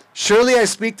says, surely I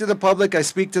speak to the public, I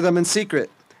speak to them in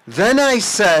secret. Then I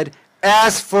said,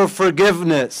 ask for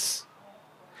forgiveness.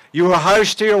 You were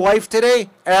harsh to your wife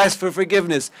today? Ask for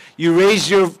forgiveness. You raised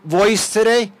your voice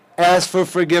today? Ask for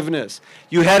forgiveness.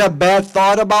 You had a bad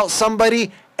thought about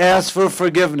somebody? Ask for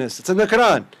forgiveness. It's in the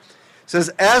Quran. It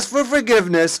says, ask for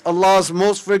forgiveness, Allah is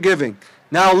most forgiving.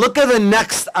 Now look at the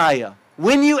next ayah.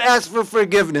 When you ask for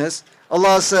forgiveness,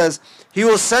 Allah says, He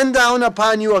will send down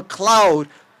upon you a cloud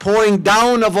pouring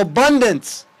down of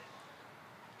abundance.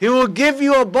 He will give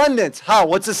you abundance. How?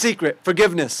 What's the secret?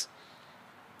 Forgiveness.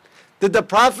 Did the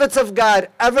prophets of God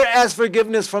ever ask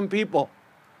forgiveness from people?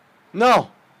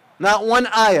 No. Not one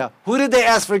ayah. Who did they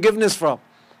ask forgiveness from?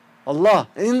 Allah.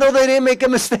 Even though they didn't make a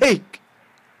mistake.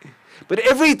 But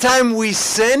every time we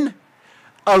sin,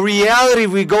 a reality,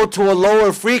 we go to a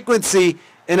lower frequency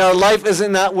and our life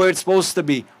isn't not where it's supposed to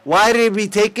be. Why did it be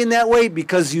taken that way?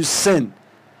 Because you sin.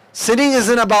 Sinning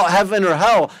isn't about heaven or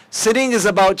hell. Sinning is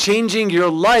about changing your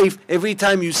life. Every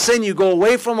time you sin, you go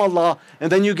away from Allah, and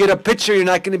then you get a picture you're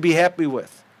not going to be happy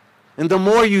with. And the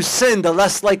more you sin, the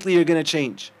less likely you're going to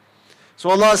change. So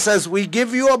Allah says, we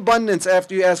give you abundance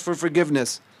after you ask for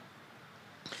forgiveness.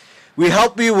 We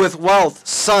help you with wealth,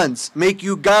 sons, make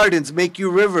you gardens, make you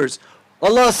rivers.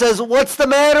 Allah says, what's the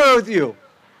matter with you?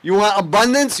 You want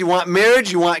abundance? You want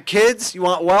marriage? You want kids? You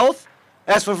want wealth?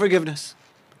 Ask for forgiveness.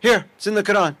 Here, it's in the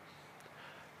Quran.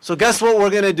 So guess what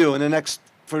we're going to do in the next,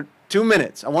 for 2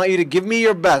 minutes. I want you to give me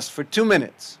your best for 2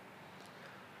 minutes.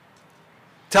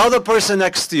 Tell the person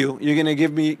next to you, you're going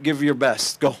to give your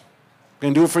best. Go.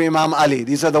 You're going to do it for Imam Ali.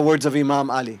 These are the words of Imam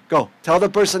Ali. Go. Tell the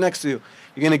person next to you,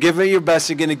 you're going to give it your best.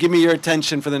 You're going to give me your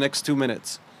attention for the next 2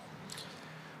 minutes.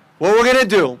 What we're going to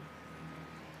do,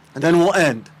 and then we'll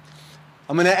end.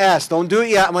 I'm going to ask, don't do it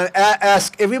yet. I'm going to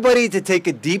ask everybody to take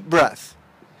a deep breath.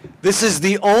 This is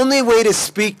the only way to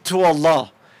speak to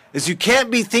Allah. Is you can't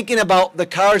be thinking about the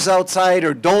cars outside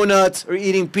or donuts or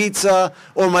eating pizza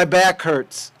or my back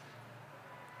hurts.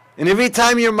 And every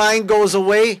time your mind goes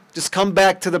away, just come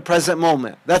back to the present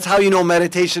moment. That's how you know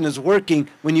meditation is working,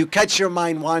 when you catch your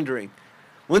mind wandering.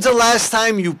 When's the last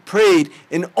time you prayed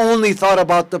and only thought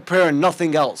about the prayer and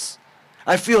nothing else?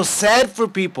 I feel sad for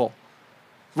people.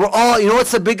 We're all, you know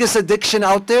what's the biggest addiction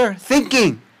out there?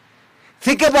 Thinking.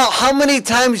 Think about how many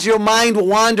times your mind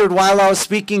wandered while I was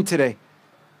speaking today.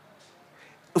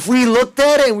 If we looked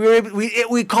at it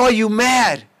and we call you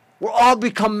mad. We'll all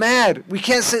become mad. We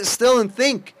can't sit still and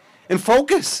think and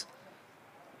focus.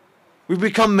 We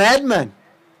become madmen.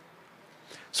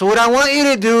 So what I want you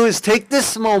to do is take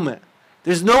this moment.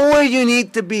 There's nowhere you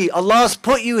need to be. Allah's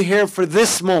put you here for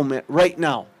this moment right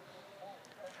now.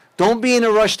 Don't be in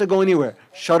a rush to go anywhere.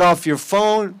 Shut off your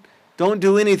phone. Don't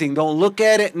do anything. Don't look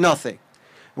at it. Nothing.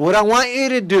 What I want you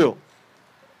to do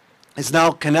is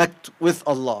now connect with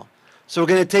Allah. So we're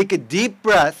going to take a deep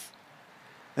breath,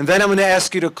 and then I'm going to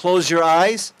ask you to close your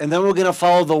eyes, and then we're going to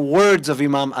follow the words of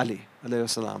Imam Ali alayhi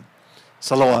salam.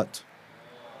 Salawat.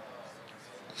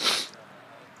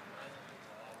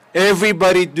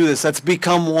 Everybody do this. Let's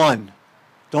become one.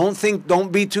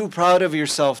 Don't be too proud of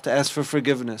yourself to ask for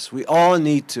forgiveness. We all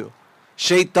need to.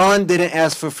 Shaitan didn't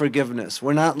ask for forgiveness.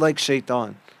 We're not like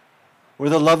Shaitan. We're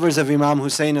the lovers of Imam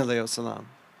Hussein alayhi salam.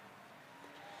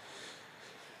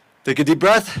 Take a deep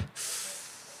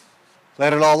breath.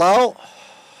 Let it all out.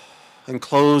 And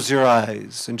close your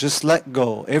eyes. And just let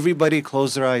go. Everybody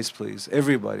close their eyes, please.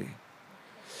 Everybody.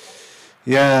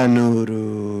 Ya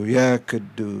Nuru, Ya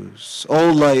Quddus.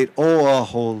 O light, O all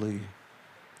holy.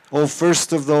 O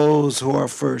first of those who are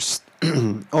first.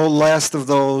 O last of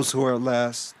those who are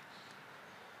last.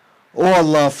 O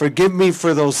Allah, forgive me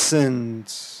for those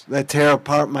sins that tear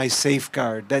apart my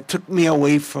safeguard, that took me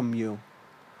away from you.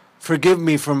 Forgive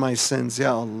me for my sins,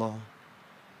 Ya Allah.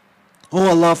 O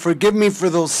Allah, forgive me for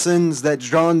those sins that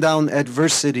drawn down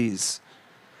adversities,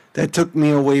 that took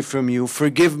me away from you.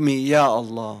 Forgive me, Ya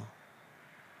Allah.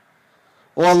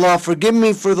 O Allah, forgive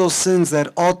me for those sins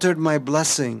that altered my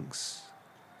blessings,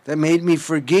 that made me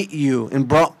forget you and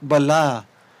brought bala.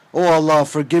 O Allah,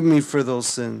 forgive me for those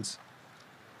sins.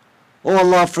 O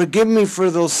Allah, forgive me for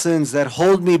those sins that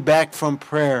hold me back from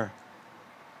prayer,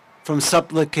 from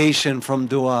supplication, from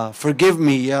dua. Forgive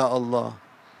me, Ya Allah.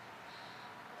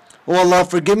 O Allah,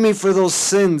 forgive me for those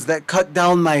sins that cut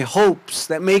down my hopes,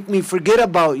 that make me forget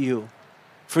about you.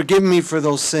 Forgive me for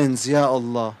those sins, Ya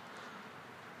Allah.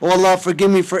 O Allah, forgive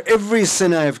me for every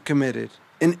sin I have committed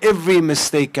and every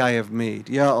mistake I have made,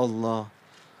 Ya Allah.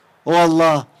 O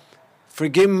Allah,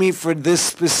 forgive me for this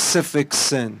specific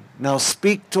sin. Now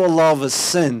speak to Allah of a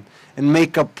sin and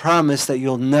make a promise that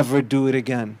you'll never do it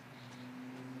again.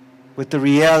 With the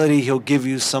reality, He'll give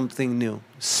you something new.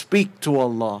 Speak to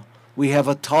Allah. We have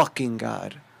a talking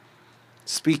God.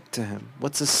 Speak to Him.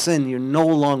 What's a sin? You're no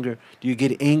longer, do you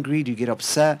get angry? Do you get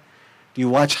upset? Do you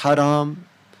watch haram?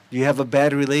 Do you have a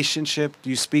bad relationship? Do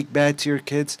you speak bad to your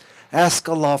kids? Ask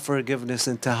Allah for forgiveness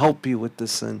and to help you with the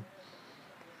sin.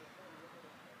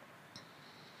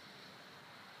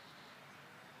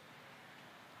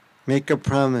 Make a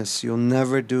promise you'll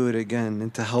never do it again,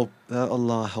 and to help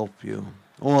Allah help you.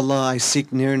 Oh Allah, I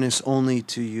seek nearness only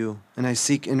to you, and I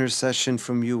seek intercession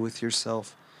from you with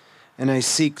yourself. And I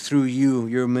seek through you,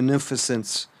 your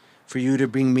magnificence, for you to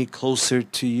bring me closer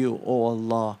to you, oh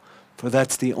Allah. For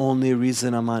that's the only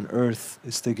reason I'm on earth,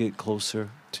 is to get closer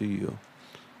to you.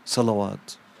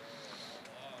 Salawat.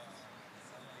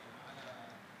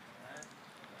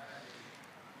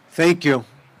 Thank you.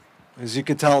 As you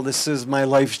can tell, this is my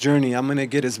life's journey. I'm going to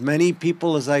get as many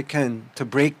people as I can to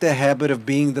break the habit of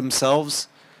being themselves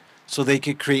so they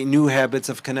could create new habits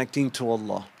of connecting to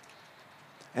Allah.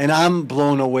 And I'm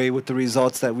blown away with the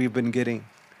results that we've been getting.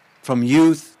 From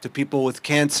youth to people with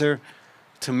cancer,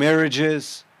 to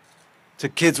marriages, to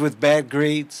kids with bad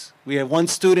grades. We had one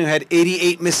student who had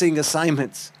 88 missing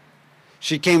assignments.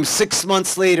 She came 6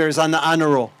 months later, is on the honor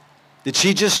roll. Did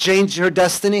she just change her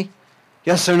destiny?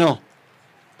 Yes or no?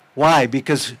 Why?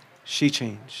 Because she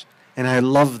changed. And I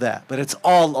love that. But it's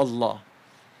all Allah.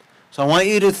 So I want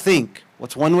you to think,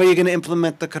 what's one way you're going to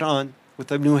implement the Quran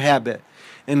with a new habit?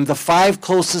 And the 5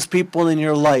 closest people in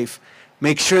your life,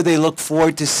 make sure they look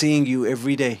forward to seeing you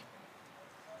every day.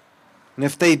 And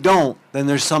if they don't, then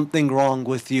there's something wrong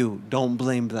with you. Don't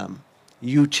blame them.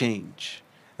 You change.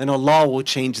 And Allah will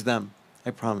change them.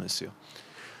 I promise you.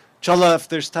 Inshallah, if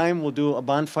there's time, we'll do a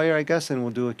bonfire, I guess, and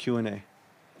we'll do a Q&A.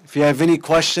 If you have any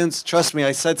questions, trust me,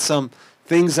 I said some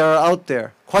things that are out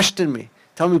there. Question me.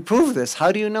 Tell me, prove this.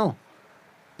 How do you know?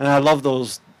 And I love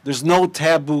those. There's no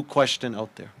taboo question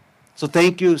out there. So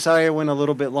thank you. Sorry I went a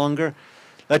little bit longer.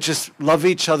 Let's just love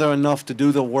each other enough to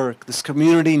do the work. This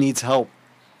community needs help.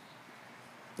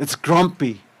 It's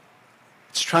grumpy.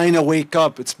 It's trying to wake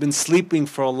up. It's been sleeping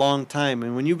for a long time.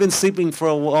 And when you've been sleeping for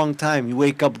a long time, you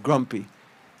wake up grumpy.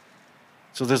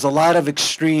 So there's a lot of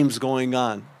extremes going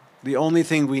on. The only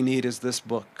thing we need is this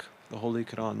book, the Holy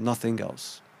Quran, nothing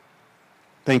else.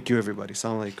 Thank you, everybody.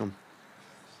 Assalamu alaikum.